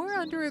window or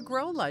under a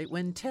grow light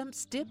when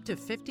temps dip to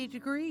 50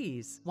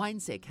 degrees.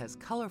 Weinsick has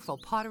colorful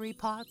pottery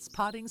pots,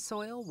 potting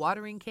soil,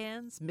 watering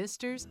cans,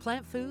 misters,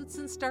 plant foods,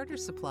 and starter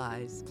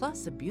supplies.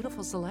 Plus a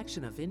beautiful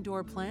selection of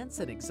indoor plants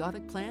and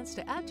exotic plants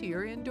to add to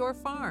your indoor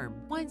farm.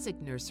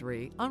 Weinsick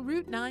Nursery on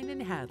Route 9 in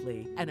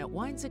Hadley and at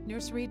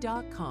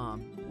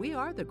WeinsickNursery.com. We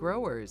are the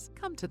growers.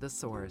 Come to the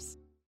source.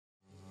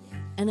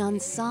 An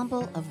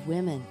ensemble of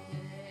women,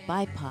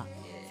 BIPOC,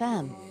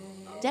 femme,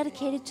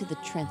 dedicated to the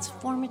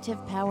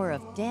transformative power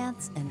of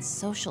dance and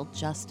social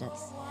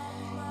justice.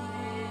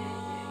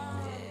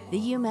 The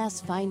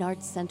UMass Fine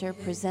Arts Center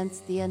presents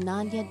the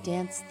Ananya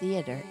Dance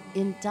Theater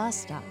in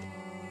Dastak,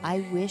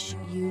 I Wish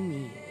You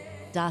Me.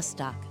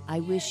 Dastak,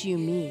 I Wish You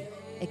Me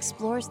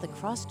explores the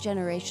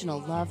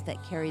cross-generational love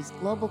that carries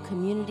global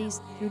communities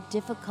through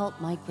difficult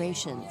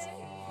migrations,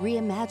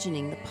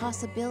 reimagining the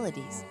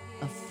possibilities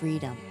of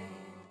freedom.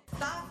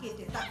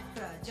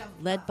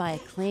 Led by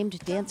acclaimed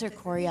dancer,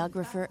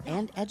 choreographer,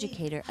 and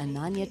educator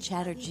Ananya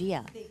Chatterjee,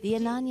 the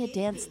Ananya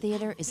Dance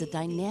Theater is a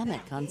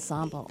dynamic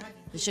ensemble.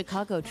 The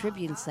Chicago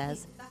Tribune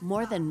says,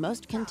 more than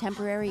most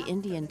contemporary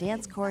Indian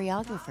dance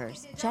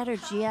choreographers,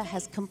 Chatterjee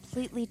has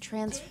completely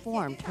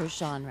transformed her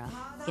genre.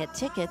 Get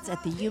tickets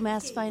at the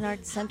UMass Fine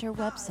Arts Center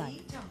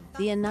website.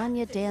 The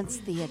Ananya Dance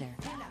Theater,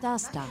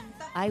 Dastak,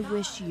 I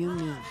Wish You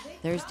Me.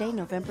 Thursday,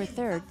 November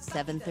 3rd,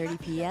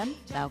 7:30 p.m.,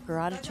 Bowker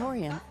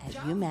Auditorium at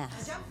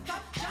UMass.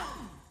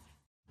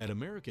 At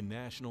American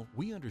National,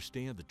 we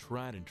understand the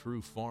tried and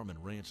true farm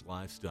and ranch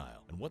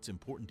lifestyle, and what's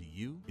important to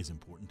you is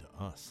important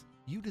to us.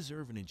 You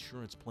deserve an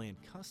insurance plan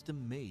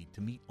custom-made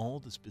to meet all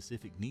the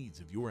specific needs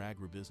of your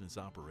agribusiness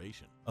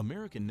operation.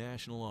 American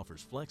National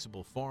offers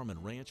flexible farm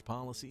and ranch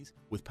policies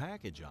with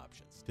package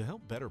options to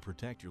help better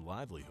protect your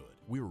livelihood.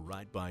 We're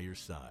right by your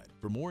side.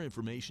 For more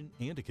information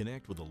and to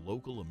connect with a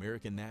local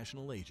American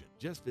National agent,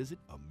 just visit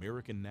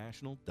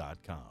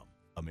AmericanNational.com.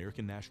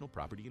 American National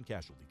Property and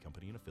Casualty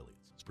Company and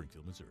Affiliates,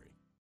 Springfield, Missouri.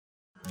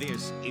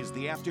 This is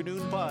the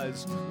Afternoon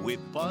Buzz with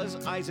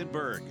Buzz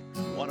Eisenberg,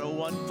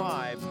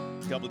 1015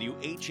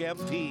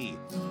 WHMP.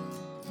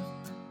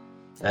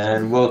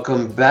 And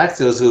welcome back,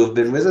 those who have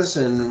been with us,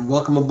 and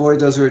welcome aboard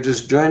those who are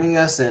just joining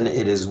us. And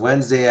it is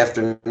Wednesday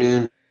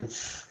afternoon.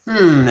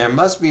 There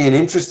must be an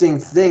interesting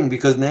thing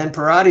because Nan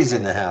Parati's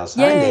in the house.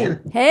 Yay. Hi,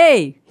 Nan.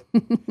 Hey.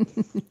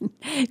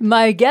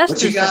 My guest.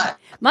 What you got?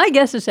 My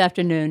guest this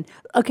afternoon.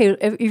 Okay,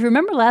 if you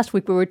remember last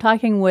week, we were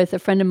talking with a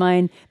friend of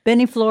mine,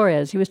 Benny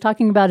Flores. He was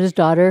talking about his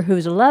daughter,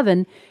 who's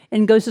 11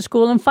 and goes to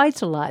school and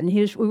fights a lot. And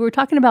we were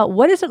talking about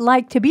what is it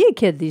like to be a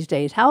kid these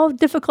days? How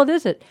difficult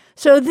is it?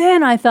 So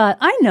then I thought,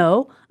 I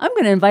know, I'm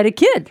going to invite a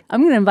kid.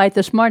 I'm going to invite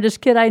the smartest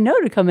kid I know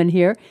to come in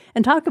here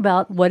and talk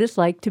about what it's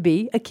like to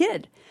be a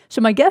kid. So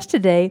my guest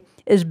today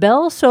is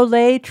Belle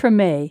Soleil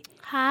Treme.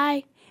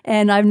 Hi.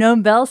 And I've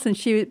known Belle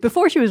since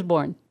before she was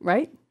born,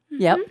 right?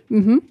 Mm-hmm. Yep.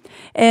 Mm-hmm.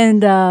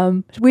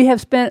 And we have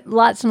spent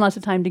lots and lots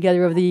of time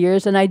together over the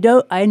years, and I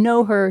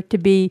know her to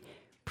be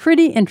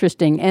pretty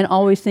interesting and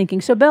always thinking.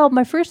 So, Belle,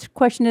 my first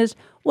question is,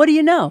 what do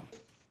you know?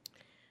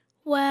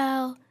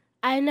 Well,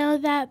 I know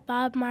that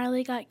Bob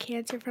Marley got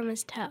cancer from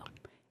his toe.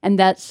 And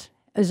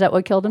is that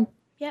what killed him?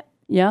 Yep.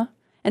 Yeah?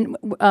 And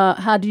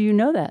how do you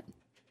know that?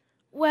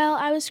 Well,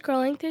 I was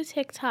scrolling through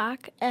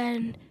TikTok,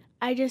 and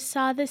I just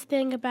saw this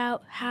thing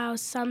about how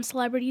some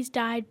celebrities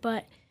died,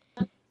 but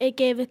it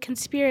gave a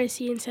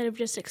conspiracy instead of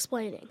just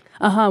explaining.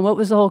 What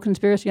was the whole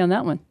conspiracy on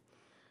that one?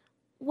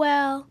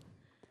 Well,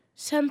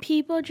 some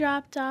people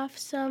dropped off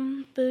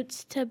some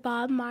boots to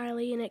Bob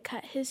Marley, and it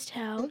cut his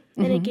toe,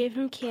 and it gave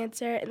him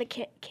cancer, and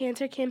the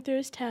cancer came through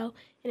his toe,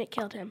 and it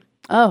killed him.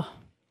 Oh,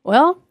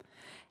 well,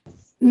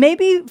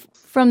 maybe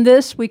from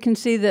this we can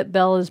see that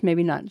Belle is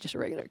maybe not just a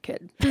regular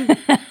kid.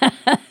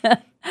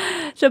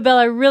 So, Belle,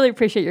 I really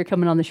appreciate your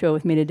coming on the show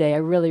with me today. I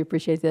really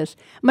appreciate this.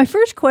 My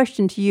first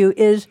question to you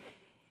is,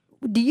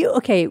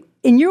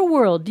 in your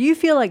world, do you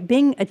feel like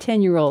being a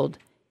 10-year-old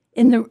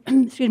in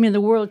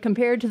the world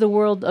compared to the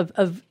world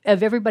of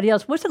everybody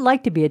else, what's it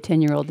like to be a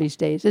 10-year-old these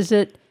days? Is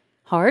it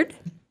hard?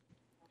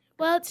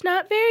 Well, it's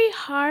not very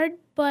hard,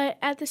 but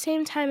at the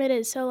same time it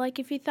is. So, like,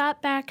 if you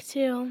thought back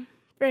to,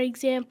 for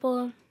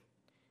example,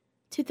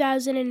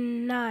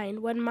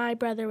 2009, when my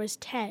brother was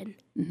 10.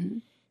 Mm-hmm.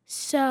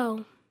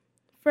 So,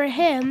 for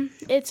him,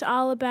 it's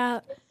all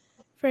about,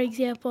 for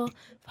example,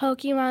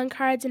 Pokemon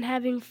cards and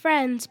having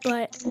friends,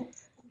 but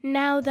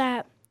now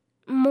that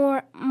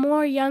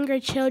more younger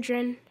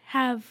children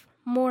have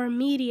more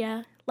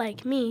media,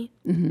 like me,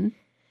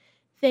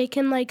 they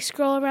can like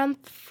scroll around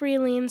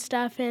freely and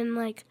stuff, and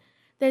like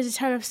there's a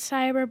ton of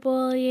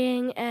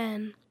cyberbullying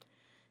and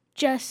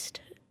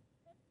just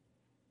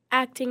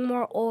acting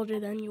more older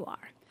than you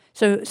are.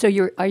 So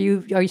are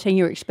you saying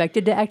you're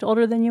expected to act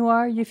older than you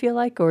are? You feel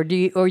like, or do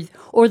you,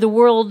 or the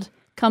world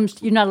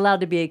comes? You're not allowed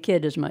to be a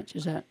kid as much.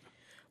 Is that?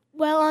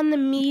 Well, on the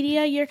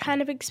media, you're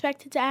kind of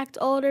expected to act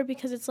older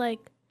because it's like,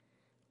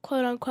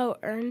 quote unquote,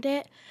 earned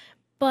it.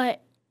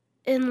 But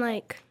in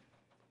like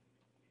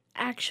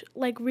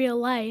real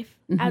life,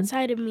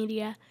 outside of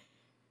media,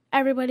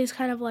 everybody's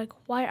kind of like,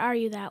 why are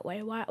you that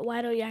way?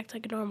 Why don't you act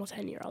like a normal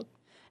 10-year-old?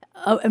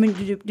 Oh, I mean,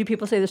 do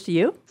people say this to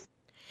you?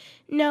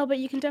 No, but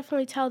you can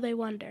definitely tell they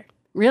wonder.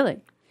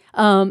 Really?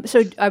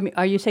 So, I mean,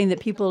 are you saying that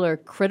people are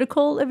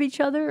critical of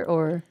each other,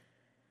 or?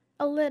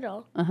 A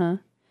little.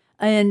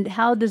 And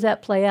how does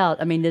that play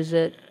out? I mean,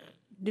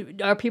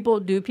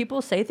 do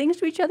people say things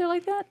to each other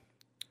like that?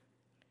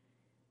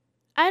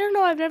 I don't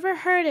know. I've never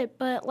heard it,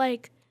 but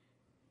like,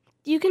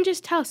 you can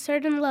just tell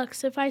certain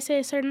looks. If I say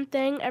a certain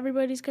thing,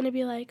 everybody's going to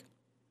be like,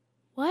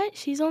 what?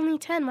 She's only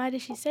 10. Why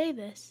does she say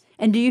this?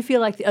 And do you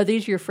feel like, are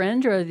these your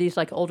friends, or are these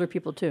like older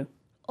people too?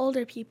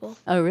 Older people.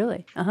 Oh,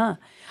 really?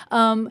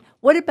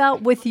 What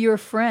about with your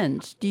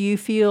friends? Do you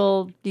have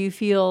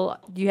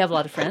a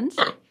lot of friends?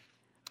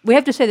 We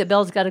have to say that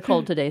Belle's got a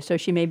cold today, so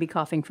she may be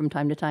coughing from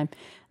time to time.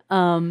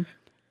 How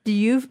do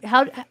you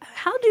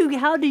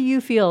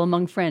feel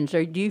among friends?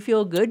 Or do you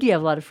feel good? Do you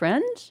have a lot of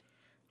friends?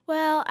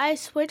 Well, I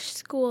switched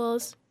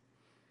schools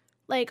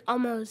like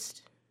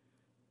almost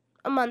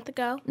a month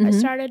ago. I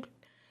started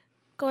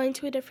going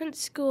to a different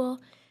school,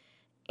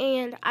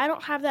 and I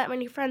don't have that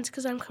many friends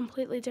because I'm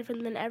completely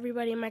different than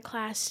everybody in my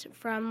class,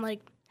 from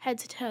like head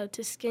to toe,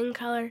 to skin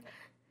color,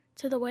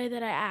 to the way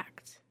that I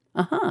act.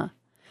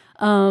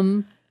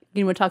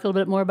 You want to talk a little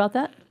bit more about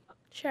that?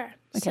 Sure.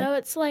 Okay. So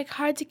it's like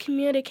hard to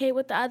communicate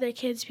with the other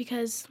kids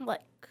because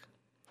like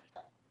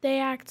they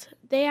act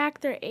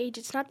their age.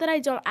 It's not that I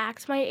don't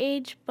act my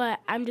age, but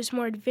I'm just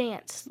more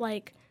advanced.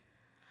 Like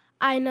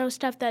I know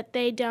stuff that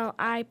they don't.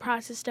 I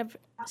process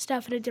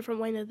stuff in a different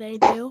way than they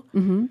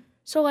do.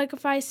 So like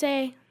if I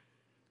say,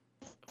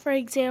 for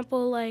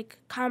example, like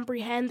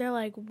comprehend, they're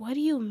like, what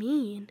do you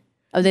mean?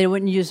 Oh, they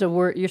wouldn't use a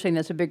word. You're saying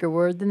that's a bigger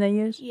word than they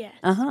use? Yes.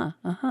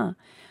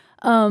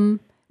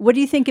 What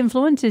do you think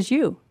influences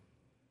you?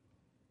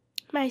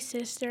 My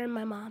sister and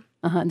my mom.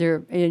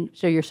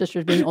 So your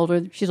sister's being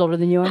older. She's older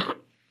than you are?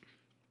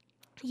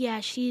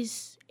 Yeah,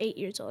 she's 8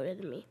 years older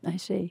than me. I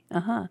see.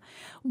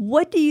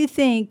 What do you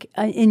think,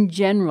 in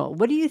general,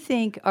 what do you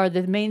think are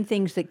the main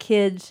things that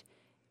kids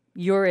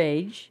your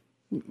age,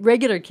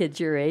 regular kids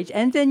your age,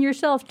 and then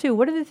yourself too,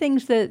 what are the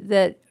things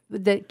that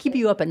keep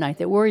you up at night,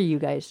 that worry you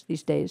guys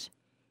these days?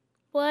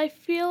 Well, I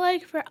feel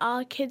like for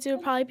all kids, it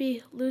would probably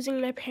be losing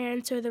their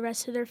parents or the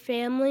rest of their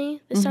family.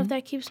 The stuff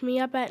that keeps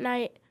me up at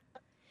night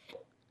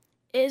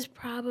is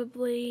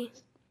probably,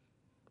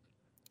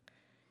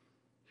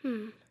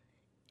 am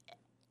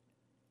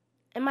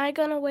I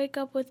going to wake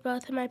up with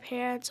both of my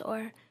parents,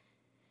 or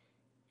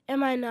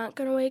am I not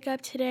going to wake up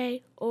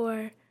today,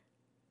 or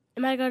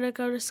am I going to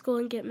go to school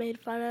and get made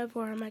fun of,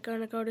 or am I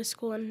going to go to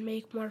school and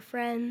make more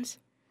friends?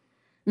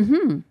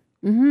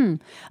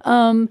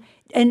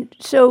 And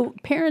so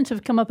parents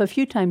have come up a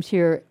few times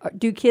here.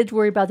 Do kids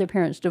worry about their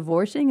parents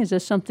divorcing? Is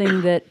this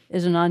something that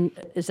I'm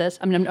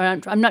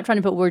not trying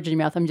to put words in your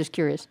mouth. I'm just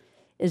curious.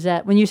 Is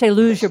that when you say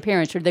lose your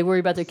parents, or do they worry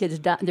about their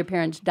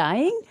parents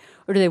dying,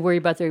 or do they worry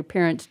about their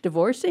parents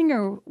divorcing,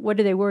 or what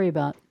do they worry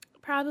about?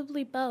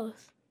 Probably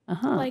both.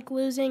 Like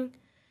losing,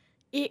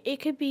 it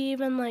could be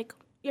even like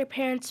your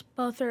parents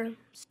both are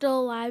still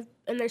alive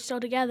and they're still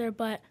together,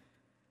 but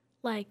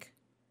like,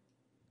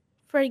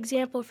 for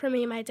example, for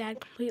me, my dad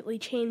completely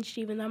changed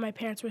even though my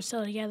parents were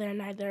still together and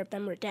neither of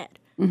them were dead.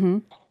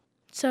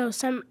 So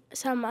some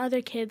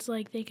other kids,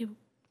 like, they could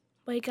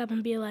wake up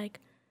and be like,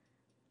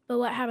 but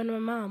what happened to my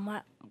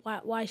mom?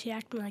 Why is she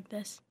acting like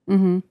this?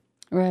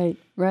 Right.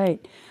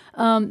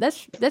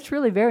 That's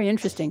really very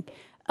interesting.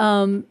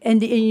 And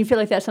you feel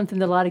like that's something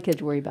that a lot of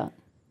kids worry about?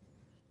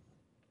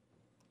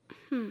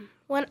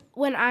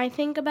 When I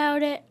think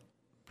about it,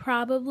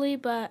 probably,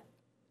 but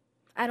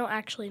I don't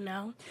actually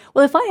know.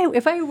 Well,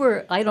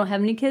 I don't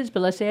have any kids,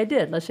 but let's say I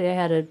did. Let's say I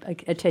had a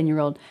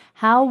 10-year-old.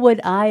 How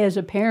would I, as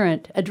a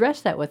parent,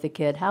 address that with a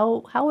kid?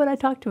 How would I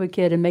talk to a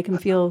kid and make him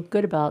feel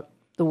good about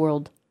the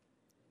world?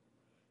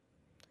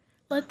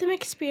 Let them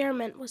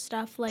experiment with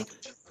stuff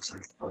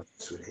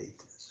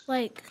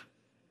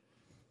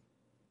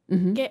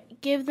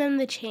give them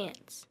the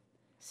chance.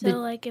 So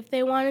like if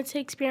they wanted to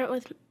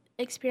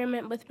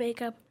experiment with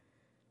makeup,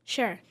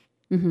 sure.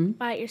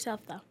 Buy it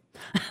yourself though.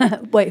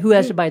 Wait, who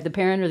has to buy it, the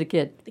parent or the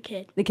kid? The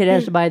kid. The kid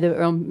has to buy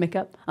their own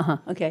makeup?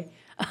 Okay.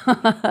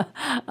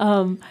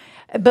 But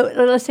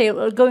let's say,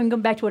 going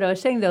back to what I was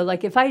saying though,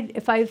 like if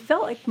I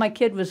felt like my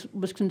kid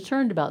was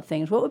concerned about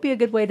things, what would be a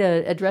good way to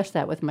address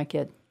that with my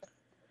kid?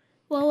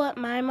 Well, what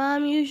my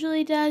mom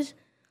usually does,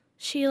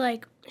 she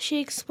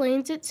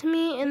explains it to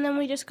me, and then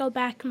we just go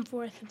back and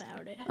forth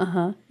about it.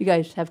 You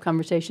guys have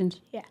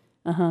conversations? Yeah.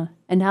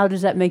 And how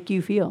does that make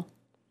you feel?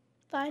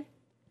 Fine.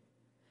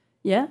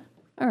 Yeah?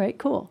 All right,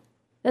 cool.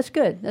 That's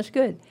good. That's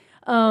good.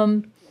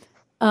 I'm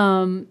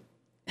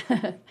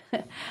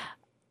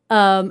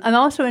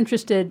also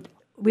interested,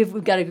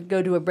 we've got to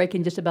go to a break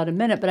in just about a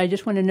minute, but I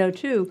just want to know,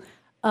 too,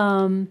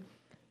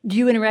 do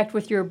you interact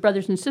with your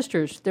brothers and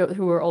sisters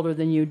who are older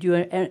than you? Do you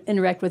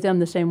interact with them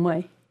the same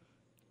way?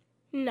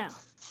 No.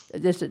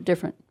 This is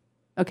different.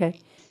 Okay.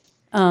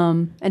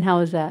 And how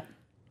is that?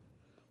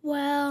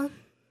 Well,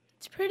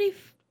 it's pretty.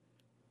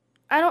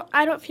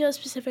 I don't feel a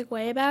specific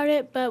way about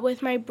it, but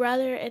with my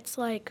brother, it's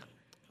like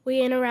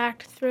we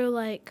interact through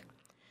like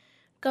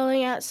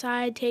going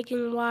outside,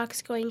 taking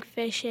walks, going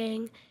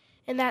fishing,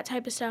 and that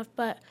type of stuff.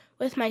 But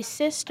with my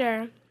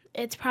sister,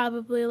 it's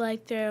probably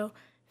like through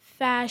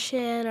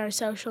fashion or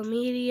social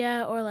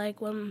media, or like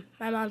when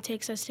my mom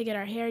takes us to get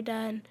our hair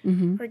done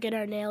or get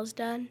our nails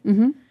done.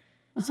 Mm-hmm.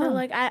 So,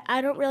 like,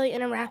 I don't really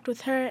interact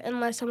with her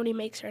unless somebody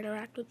makes her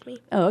interact with me.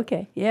 Oh,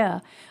 okay. Yeah.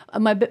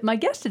 My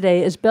guest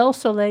today is Belle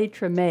Soleil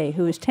Treme,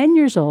 who is 10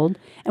 years old,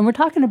 and we're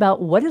talking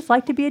about what it's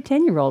like to be a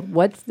 10-year-old.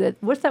 What's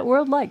that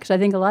world like? Because I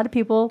think a lot of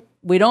people,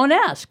 we don't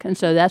ask, and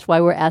so that's why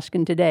we're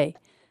asking today.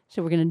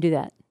 So we're going to do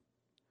that.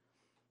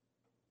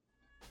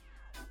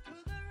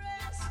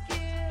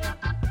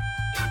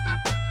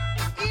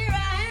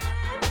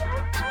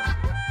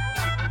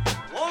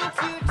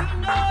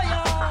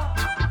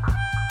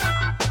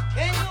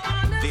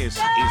 This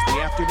is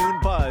the Afternoon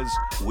Buzz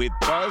with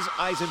Buzz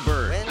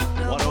Eisenberg,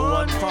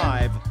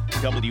 101.5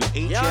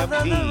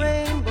 WHMP.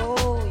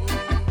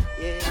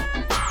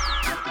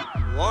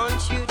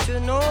 Want you to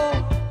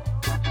know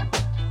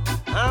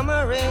I'm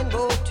a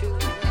rainbow too.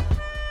 To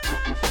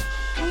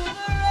the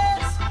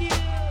rescue.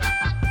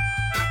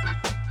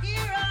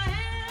 Here I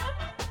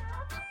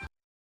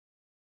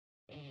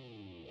am.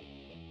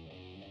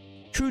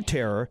 True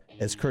terror,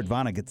 as Kurt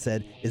Vonnegut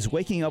said, is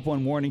waking up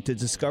one morning to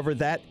discover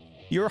that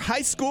your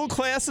high school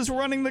class is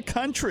running the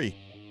country.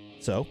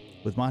 So,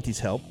 with Monty's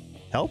help,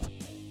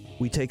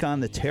 we take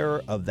on the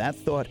terror of that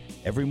thought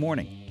every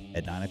morning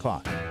at 9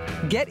 o'clock.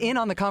 Get in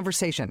on the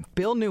conversation.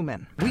 Bill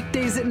Newman.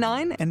 Weekdays at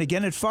 9. And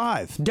again at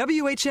 5.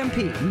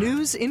 WHMP.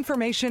 News,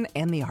 information,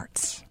 and the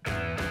arts.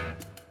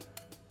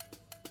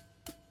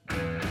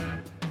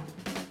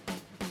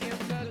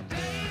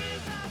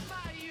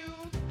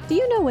 Do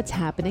you know what's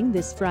happening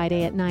this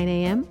Friday at 9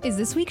 a.m.? Is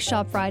this week's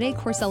Shop Friday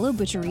Corsello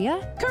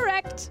Butcheria?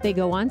 Correct! They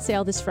go on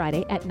sale this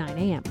Friday at 9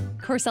 a.m.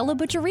 Corsello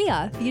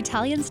Butcheria, the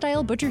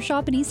Italian-style butcher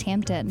shop in East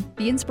Hampton.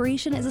 The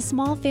inspiration is a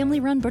small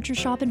family-run butcher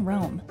shop in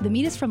Rome. The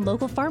meat is from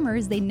local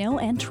farmers they know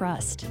and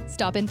trust.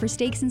 Stop in for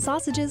steaks and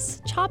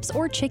sausages, chops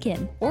or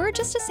chicken, or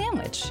just a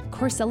sandwich.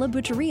 Corsello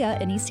Butcheria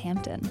in East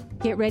Hampton.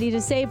 Get ready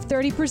to save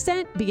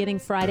 30% beginning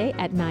Friday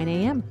at 9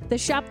 a.m. The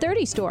Shop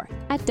 30 store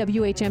at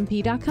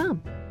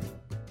WHMP.com.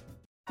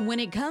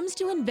 When it comes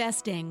to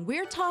investing,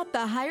 we're taught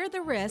the higher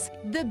the risk,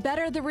 the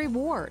better the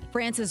reward.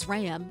 Francis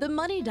Ram, the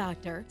money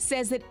doctor,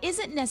 says it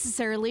isn't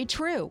necessarily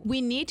true.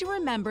 We need to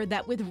remember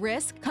that with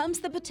risk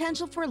comes the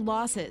potential for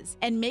losses,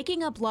 and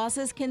making up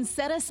losses can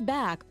set us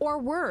back, or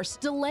worse,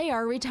 delay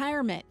our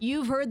retirement.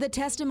 You've heard the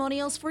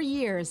testimonials for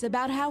years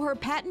about how her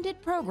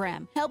patented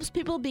program helps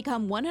people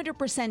become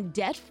 100%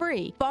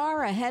 debt-free,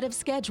 far ahead of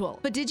schedule.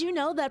 But did you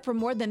know that for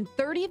more than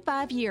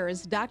 35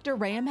 years, Dr.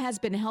 Ram has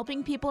been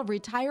helping people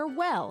retire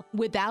well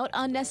without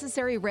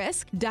unnecessary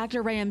risk?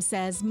 Dr. Ram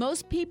says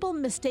most people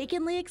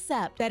mistakenly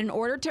accept that in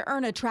order to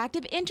earn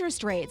attractive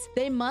interest rates,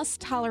 they must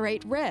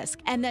tolerate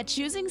risk, and that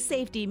choosing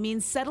safety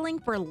means settling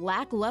for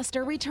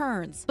lackluster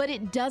returns. But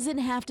it doesn't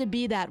have to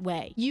be that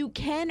way. You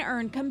can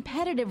earn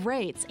competitive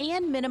rates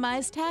and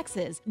minimize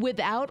taxes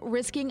without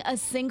risking a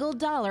single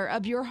dollar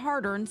of your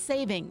hard-earned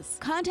savings.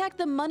 Contact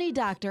the Money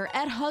Doctor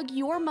at Hug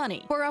Your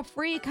Money for a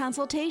free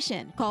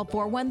consultation. Call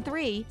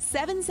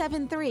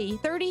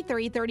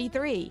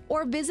 413-773-3333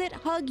 or visit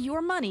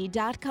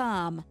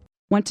hugyourmoney.com.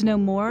 Want to know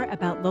more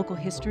about local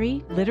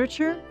history,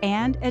 literature,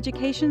 and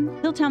education?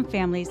 Hilltown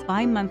Families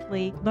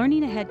bi-monthly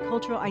Learning Ahead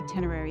cultural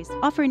itineraries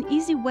offer an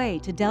easy way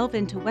to delve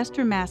into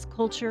Western Mass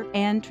culture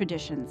and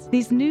traditions.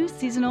 These new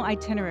seasonal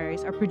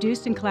itineraries are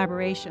produced in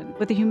collaboration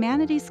with a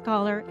humanities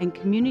scholar and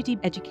community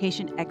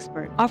education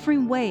expert,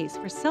 offering ways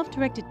for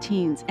self-directed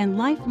teens and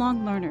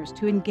lifelong learners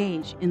to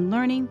engage in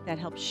learning that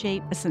helps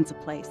shape a sense of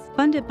place.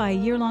 Funded by a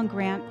year-long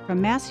grant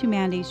from Mass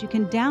Humanities, you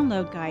can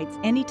download guides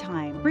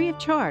anytime, free of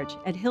charge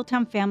at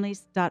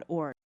hilltownfamilies.org.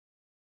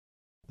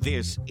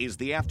 This is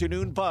the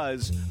Afternoon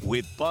Buzz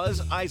with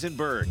Buzz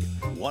Eisenberg,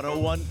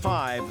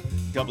 101.5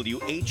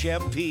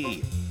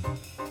 WHMP.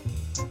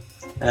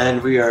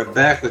 And we are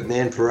back with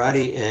Nan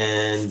Parati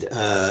and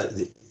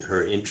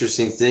her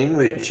interesting thing,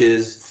 which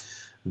is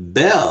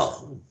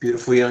Belle,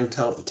 beautiful young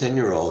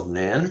 10-year-old.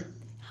 Nan?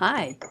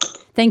 Hi.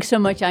 Thanks so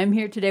much. I'm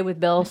here today with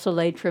Belle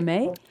Soleil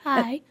Treme.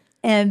 Hi.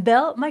 And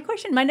Belle, my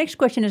next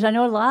question is, I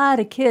know a lot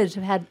of kids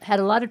have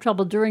had a lot of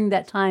trouble during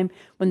that time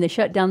when they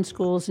shut down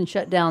schools and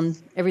shut down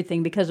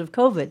everything because of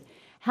COVID.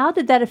 How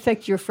did that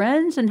affect your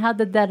friends, and how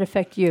did that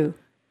affect you?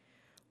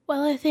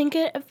 Well, I think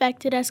it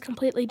affected us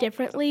completely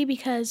differently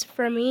because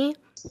for me,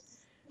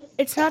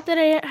 It's not that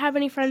I didn't have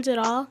any friends at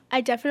all.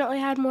 I definitely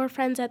had more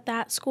friends at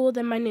that school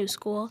than my new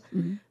school.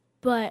 Mm-hmm.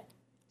 But,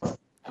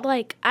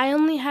 like, I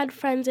only had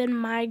friends in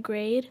my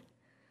grade,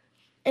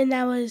 and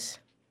that was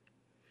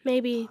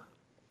maybe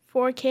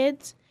 4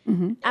 kids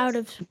out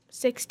of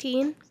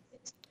 16.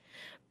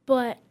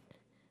 But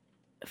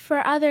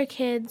for other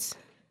kids,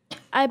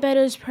 I bet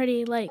it was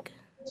pretty, like,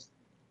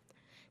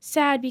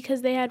 sad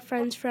because they had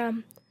friends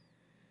from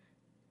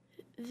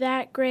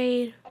that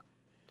grade,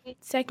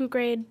 2nd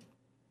grade,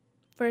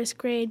 1st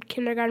grade,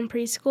 kindergarten,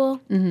 preschool,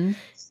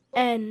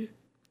 and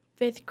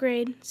 5th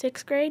grade,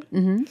 6th grade.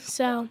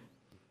 So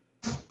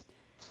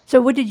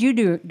what did you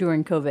do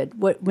during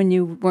COVID? When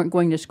you weren't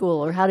going to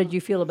school, or how did you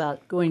feel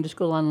about going to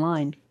school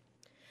online?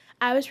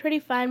 I was pretty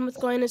fine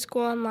with going to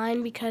school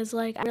online because,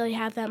 like, I didn't really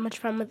have that much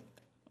fun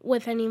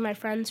with any of my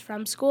friends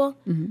from school.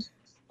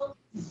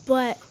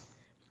 But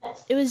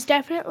it was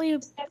definitely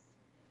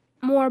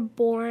more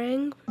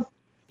boring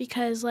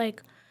because,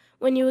 like,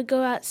 when you would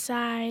go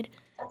outside,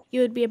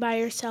 you would be by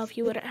yourself.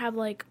 You wouldn't have,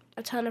 like,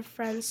 a ton of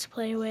friends to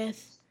play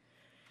with.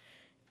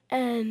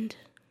 And,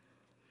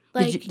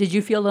 like... Did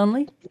you feel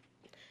lonely?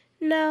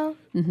 No,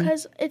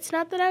 because it's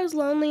not that I was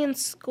lonely in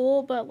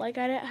school, but, like,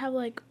 I didn't have,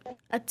 like,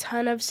 a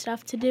ton of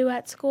stuff to do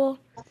at school.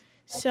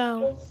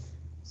 So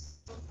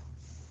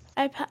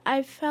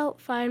I felt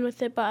fine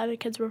with it, but other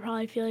kids were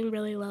probably feeling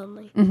really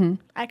lonely.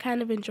 I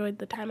kind of enjoyed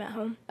the time at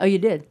home. Oh, you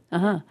did?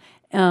 Yeah,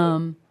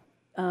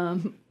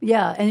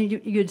 and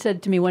you had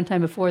said to me one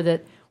time before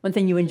that one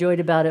thing you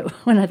enjoyed about it,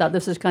 when I thought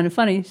this was kind of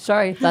funny,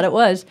 thought it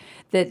was,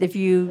 that if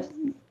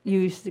you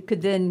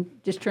could then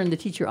just turn the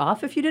teacher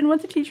off if you didn't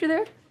want the teacher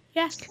there?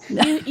 Yeah,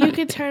 you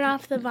could turn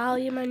off the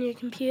volume on your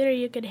computer.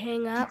 You could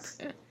hang up.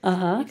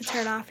 You could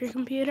turn off your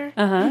computer.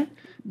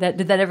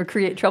 Did that ever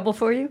create trouble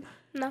for you?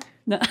 No.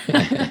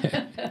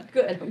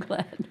 Good, I'm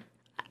glad.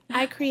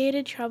 I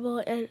created trouble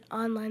in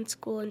online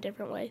school in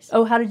different ways.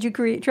 Oh, how did you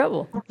create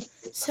trouble?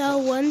 So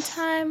one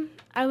time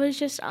I was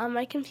just on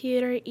my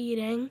computer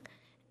eating,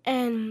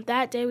 and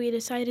that day we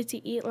decided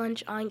to eat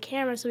lunch on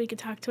camera so we could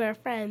talk to our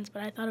friends,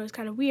 but I thought it was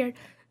kind of weird.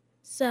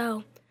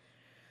 So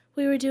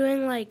we were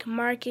doing, like,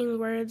 marking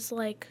words,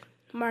 like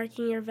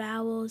marking your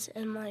vowels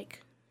and,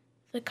 like,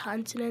 the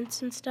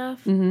consonants and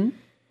stuff.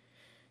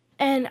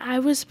 And I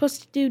was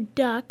supposed to do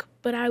duck,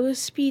 but I was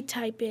speed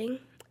typing,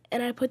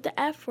 and I put the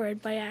F word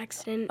by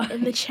accident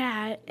in the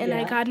chat, and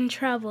I got in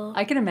trouble.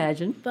 I can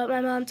imagine. But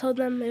my mom told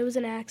them it was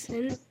an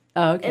accident.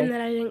 Oh, okay. And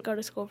then I didn't go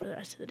to school for the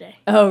rest of the day.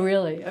 Oh,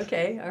 really?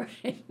 Okay, all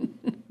right.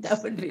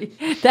 That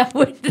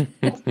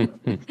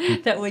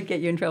would get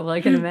you in trouble, I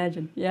can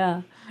imagine.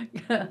 Yeah.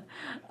 I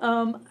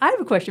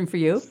have a question for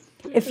you.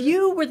 If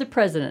you were the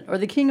president or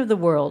the king of the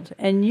world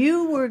and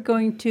you were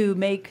going to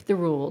make the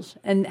rules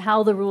and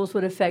how the rules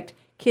would affect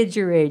kids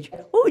your age,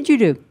 what would you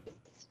do?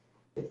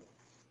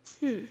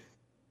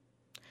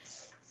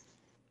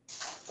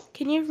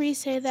 Can you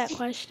re-say that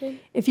question?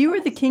 If you were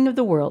the king of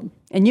the world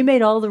and you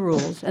made all the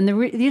rules, and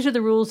these are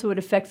the rules that would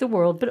affect the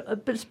world,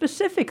 but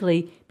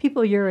specifically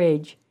people your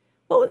age,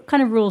 what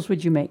kind of rules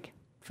would you make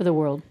for the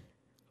world?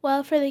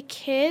 Well, for the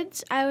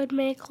kids, I would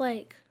make,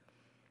 like,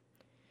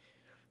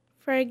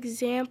 for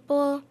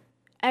example,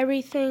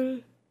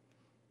 everything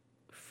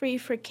free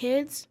for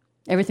kids.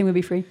 Everything would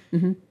be free?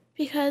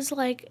 Because,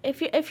 like,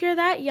 if you're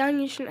that young,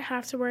 you shouldn't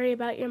have to worry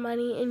about your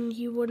money, and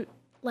you wouldn't,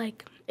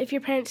 like, if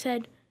your parents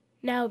said,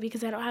 no,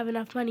 because I don't have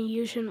enough money,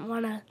 you shouldn't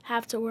want to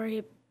have to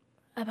worry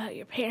about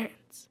your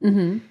parents.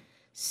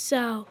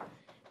 So,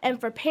 and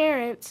for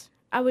parents,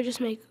 I would just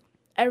make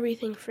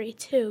everything free,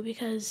 too,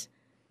 because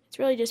it's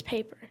really just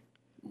paper.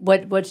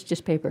 What's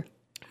just paper?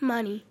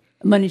 Money.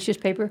 Money's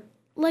just paper?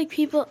 Like,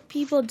 people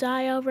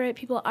die over it,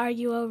 people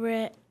argue over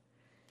it.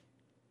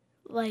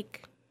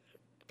 Like,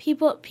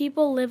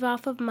 people live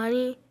off of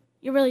money.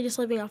 You're really just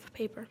living off of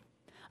paper.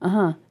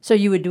 So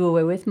you would do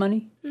away with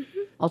money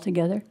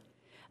altogether?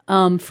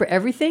 For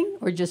everything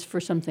or just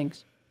for some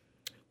things?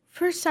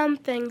 For some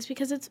things,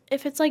 because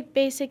if it's like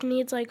basic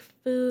needs like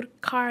food,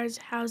 cars,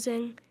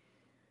 housing,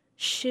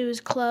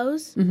 shoes,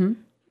 clothes,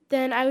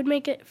 then I would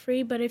make it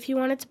free. But if you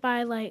wanted to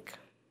buy like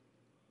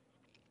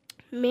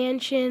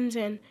mansions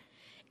and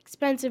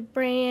expensive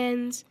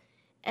brands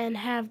and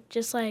have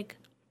just like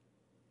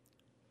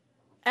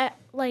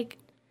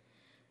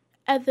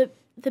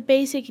the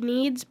basic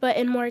needs, but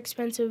in more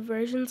expensive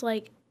versions,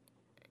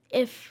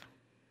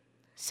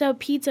 so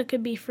pizza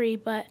could be free,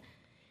 but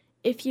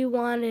if you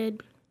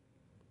wanted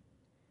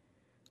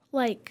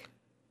like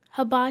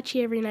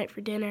hibachi every night for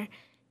dinner,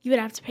 you would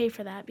have to pay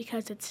for that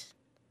because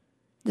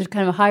there's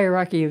kind of a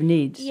hierarchy of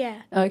needs.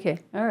 Yeah. Okay.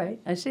 All right.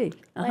 I see.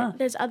 Like,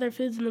 there's other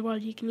foods in the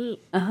world you can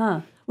eat.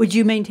 Would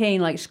you maintain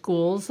like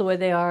schools the way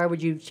they are?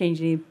 Would you change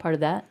any part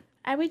of that?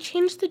 I would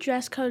change the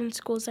dress code in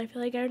schools. I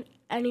feel like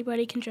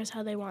anybody can dress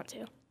how they want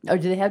to. Oh,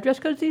 do they have dress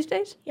codes these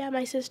days? Yeah,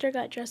 my sister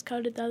got dress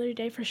coded the other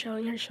day for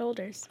showing her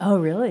shoulders. Oh,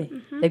 really?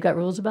 They've got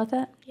rules about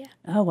that? Yeah.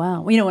 Oh,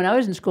 wow. Well, when I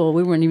was in school,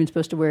 we weren't even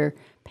supposed to wear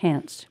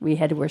pants. We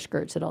had to wear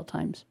skirts at all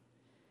times.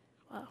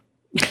 Wow.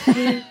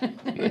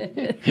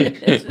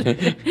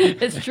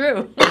 It's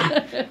true.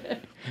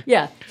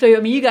 Yeah. So, I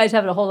mean, you guys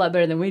have it a whole lot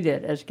better than we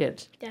did as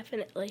kids.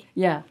 Definitely.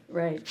 Yeah,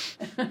 right.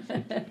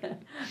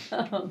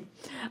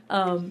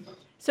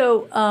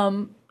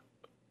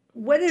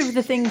 What are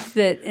the things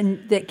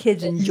that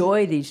kids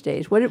enjoy these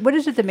days? What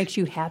is it that makes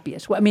you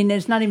happiest? Well, I mean,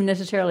 it's not even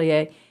necessarily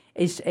a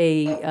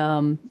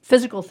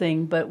physical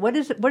thing, but what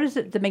is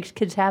it that makes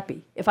kids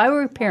happy? If I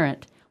were a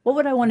parent, what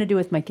would I want to do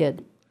with my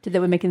kid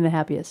that would make him the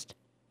happiest?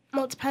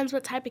 Well, it depends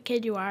what type of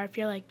kid you are. If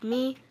you're like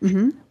me,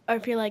 or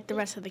if you're like the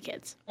rest of the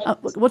kids.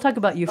 We'll talk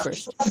about you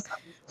first.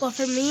 Well,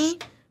 for me,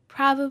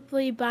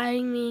 probably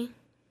buying me,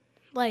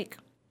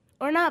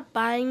 or not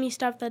buying me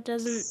stuff that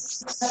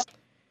doesn't.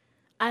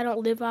 I don't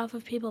live off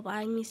of people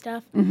buying me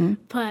stuff,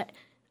 but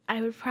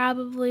I would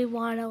probably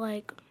want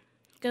to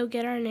go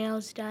get our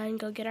nails done,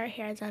 go get our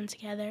hair done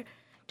together,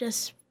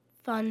 just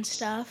fun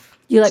stuff.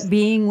 You like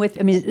being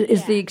with? I mean,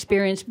 is the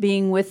experience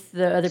being with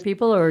the other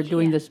people or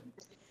doing this?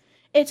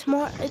 It's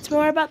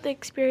more about the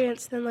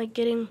experience than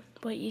getting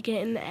what you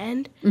get in the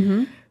end.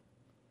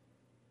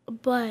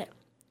 But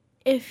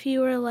if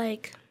you were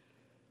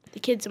the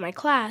kids in my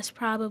class,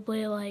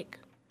 probably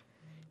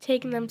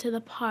taking them to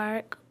the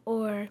park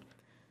or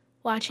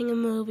watching a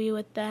movie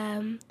with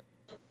them,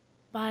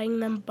 buying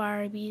them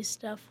Barbies,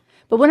 stuff.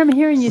 But what I'm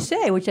hearing you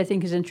say, which I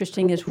think is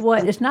interesting, is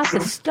it's not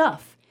the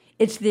stuff,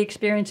 it's the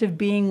experience of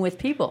being with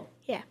people.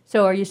 Yeah.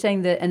 So are you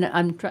saying that, and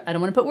I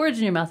don't want to put words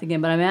in your mouth again,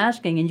 but I'm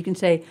asking, and you can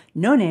say,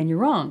 no, Nan, you're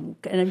wrong.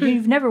 And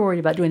you've never worried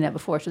about doing that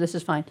before, so this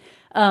is fine.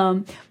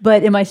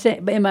 But am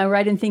I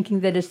right in thinking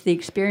that it's the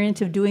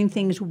experience of doing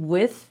things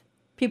with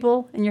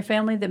people in your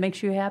family that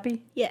makes you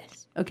happy?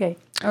 Yes. Okay.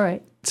 All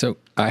right. So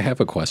I have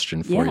a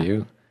question for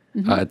you.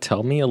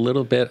 Tell me a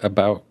little bit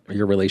about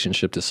your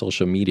relationship to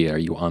social media. Are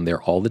you on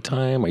there all the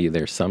time? Are you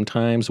there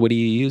sometimes? What do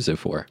you use it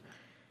for?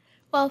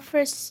 Well,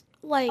 for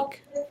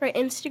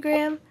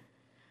Instagram,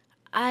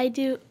 I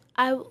go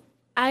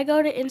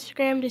to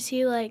Instagram to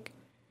see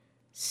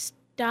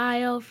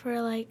style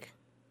for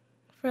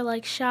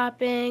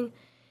shopping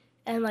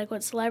and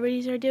what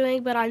celebrities are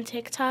doing. But on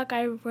TikTok,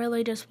 I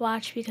really just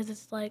watch because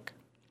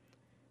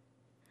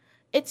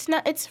it's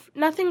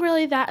nothing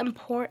really that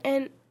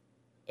important.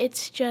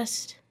 It's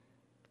just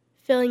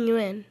filling you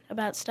in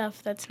about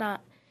stuff that's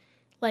not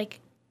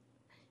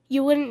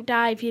you wouldn't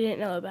die if you didn't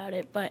know about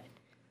it, but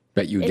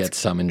you get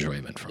some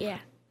enjoyment from it. Yeah.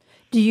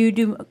 Do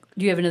you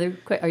have another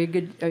question? Are you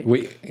good?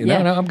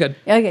 No, I'm good.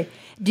 Okay.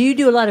 Do you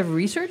do a lot of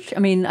research? I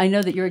mean, I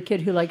know that you're a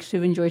kid who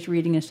enjoys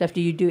reading and stuff.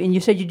 And you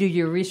said you do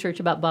your research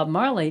about Bob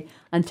Marley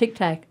on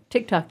TikTok.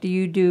 Do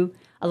you do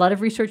a lot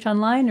of research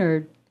online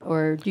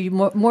or do you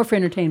more for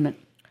entertainment?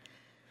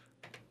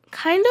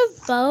 Kind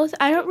of both.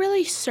 I don't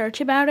really search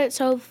about it,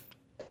 so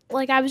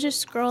I was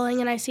just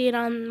scrolling and I see it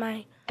on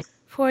my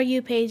For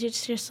You page.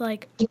 It's just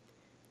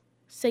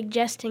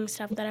suggesting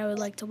stuff that I would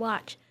like to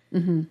watch.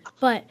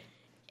 But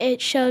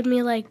it showed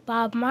me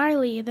Bob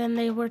Marley. Then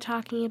they were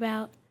talking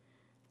about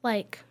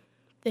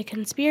the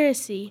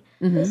conspiracy.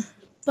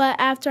 But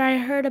after I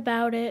heard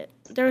about it,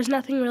 there was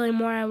nothing really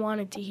more I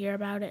wanted to hear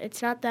about it.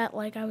 It's not that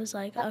I was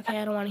okay,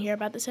 I don't want to hear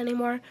about this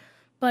anymore.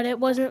 But it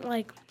wasn't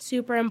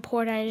super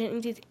important. I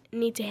didn't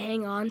need to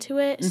hang on to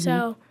it.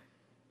 So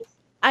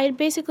I had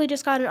basically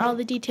just gotten all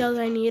the details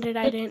I needed.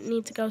 I didn't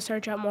need to go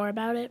search out more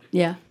about it.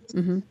 Yeah.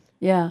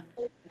 Yeah.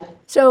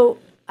 So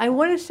I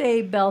want to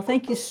say, Belle,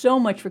 thank you so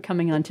much for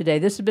coming on today.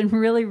 This has been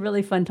really,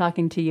 really fun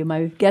talking to you.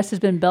 My guest has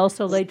been Belle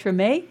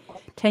Soleil-Tremé,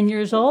 10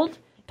 years old,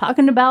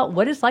 talking about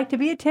what it's like to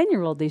be a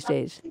 10-year-old these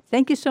days.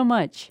 Thank you so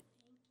much.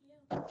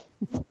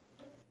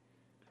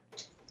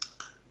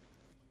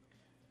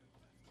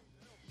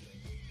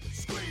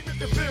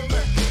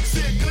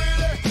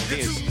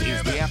 This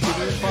is the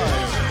Afternoon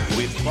Buzz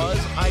with Buzz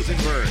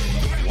Eisenberg,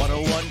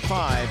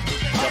 101.5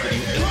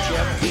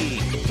 WHMP.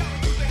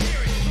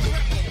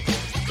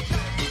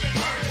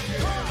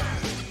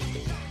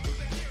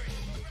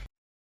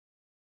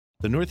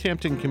 The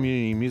Northampton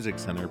Community Music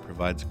Center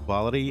provides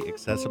quality,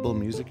 accessible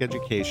music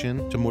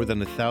education to more than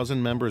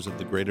 1,000 members of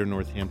the greater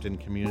Northampton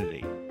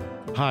community.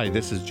 Hi,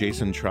 this is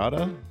Jason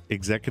Trotta,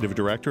 Executive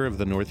Director of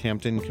the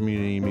Northampton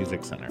Community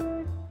Music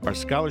Center. Our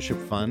scholarship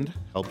fund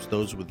helps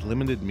those with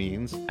limited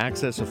means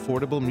access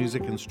affordable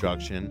music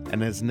instruction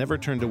and has never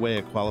turned away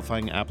a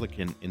qualifying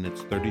applicant in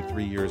its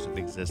 33 years of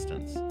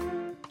existence.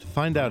 To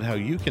find out how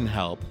you can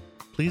help,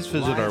 please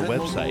visit our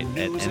website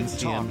at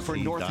ncmc.net. For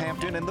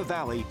Northampton and the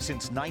Valley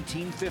since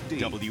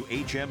 1950.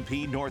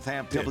 WHMP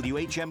Northampton.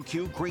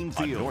 WHMQ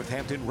Greenfield. A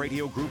Northampton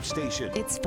Radio Group station. It's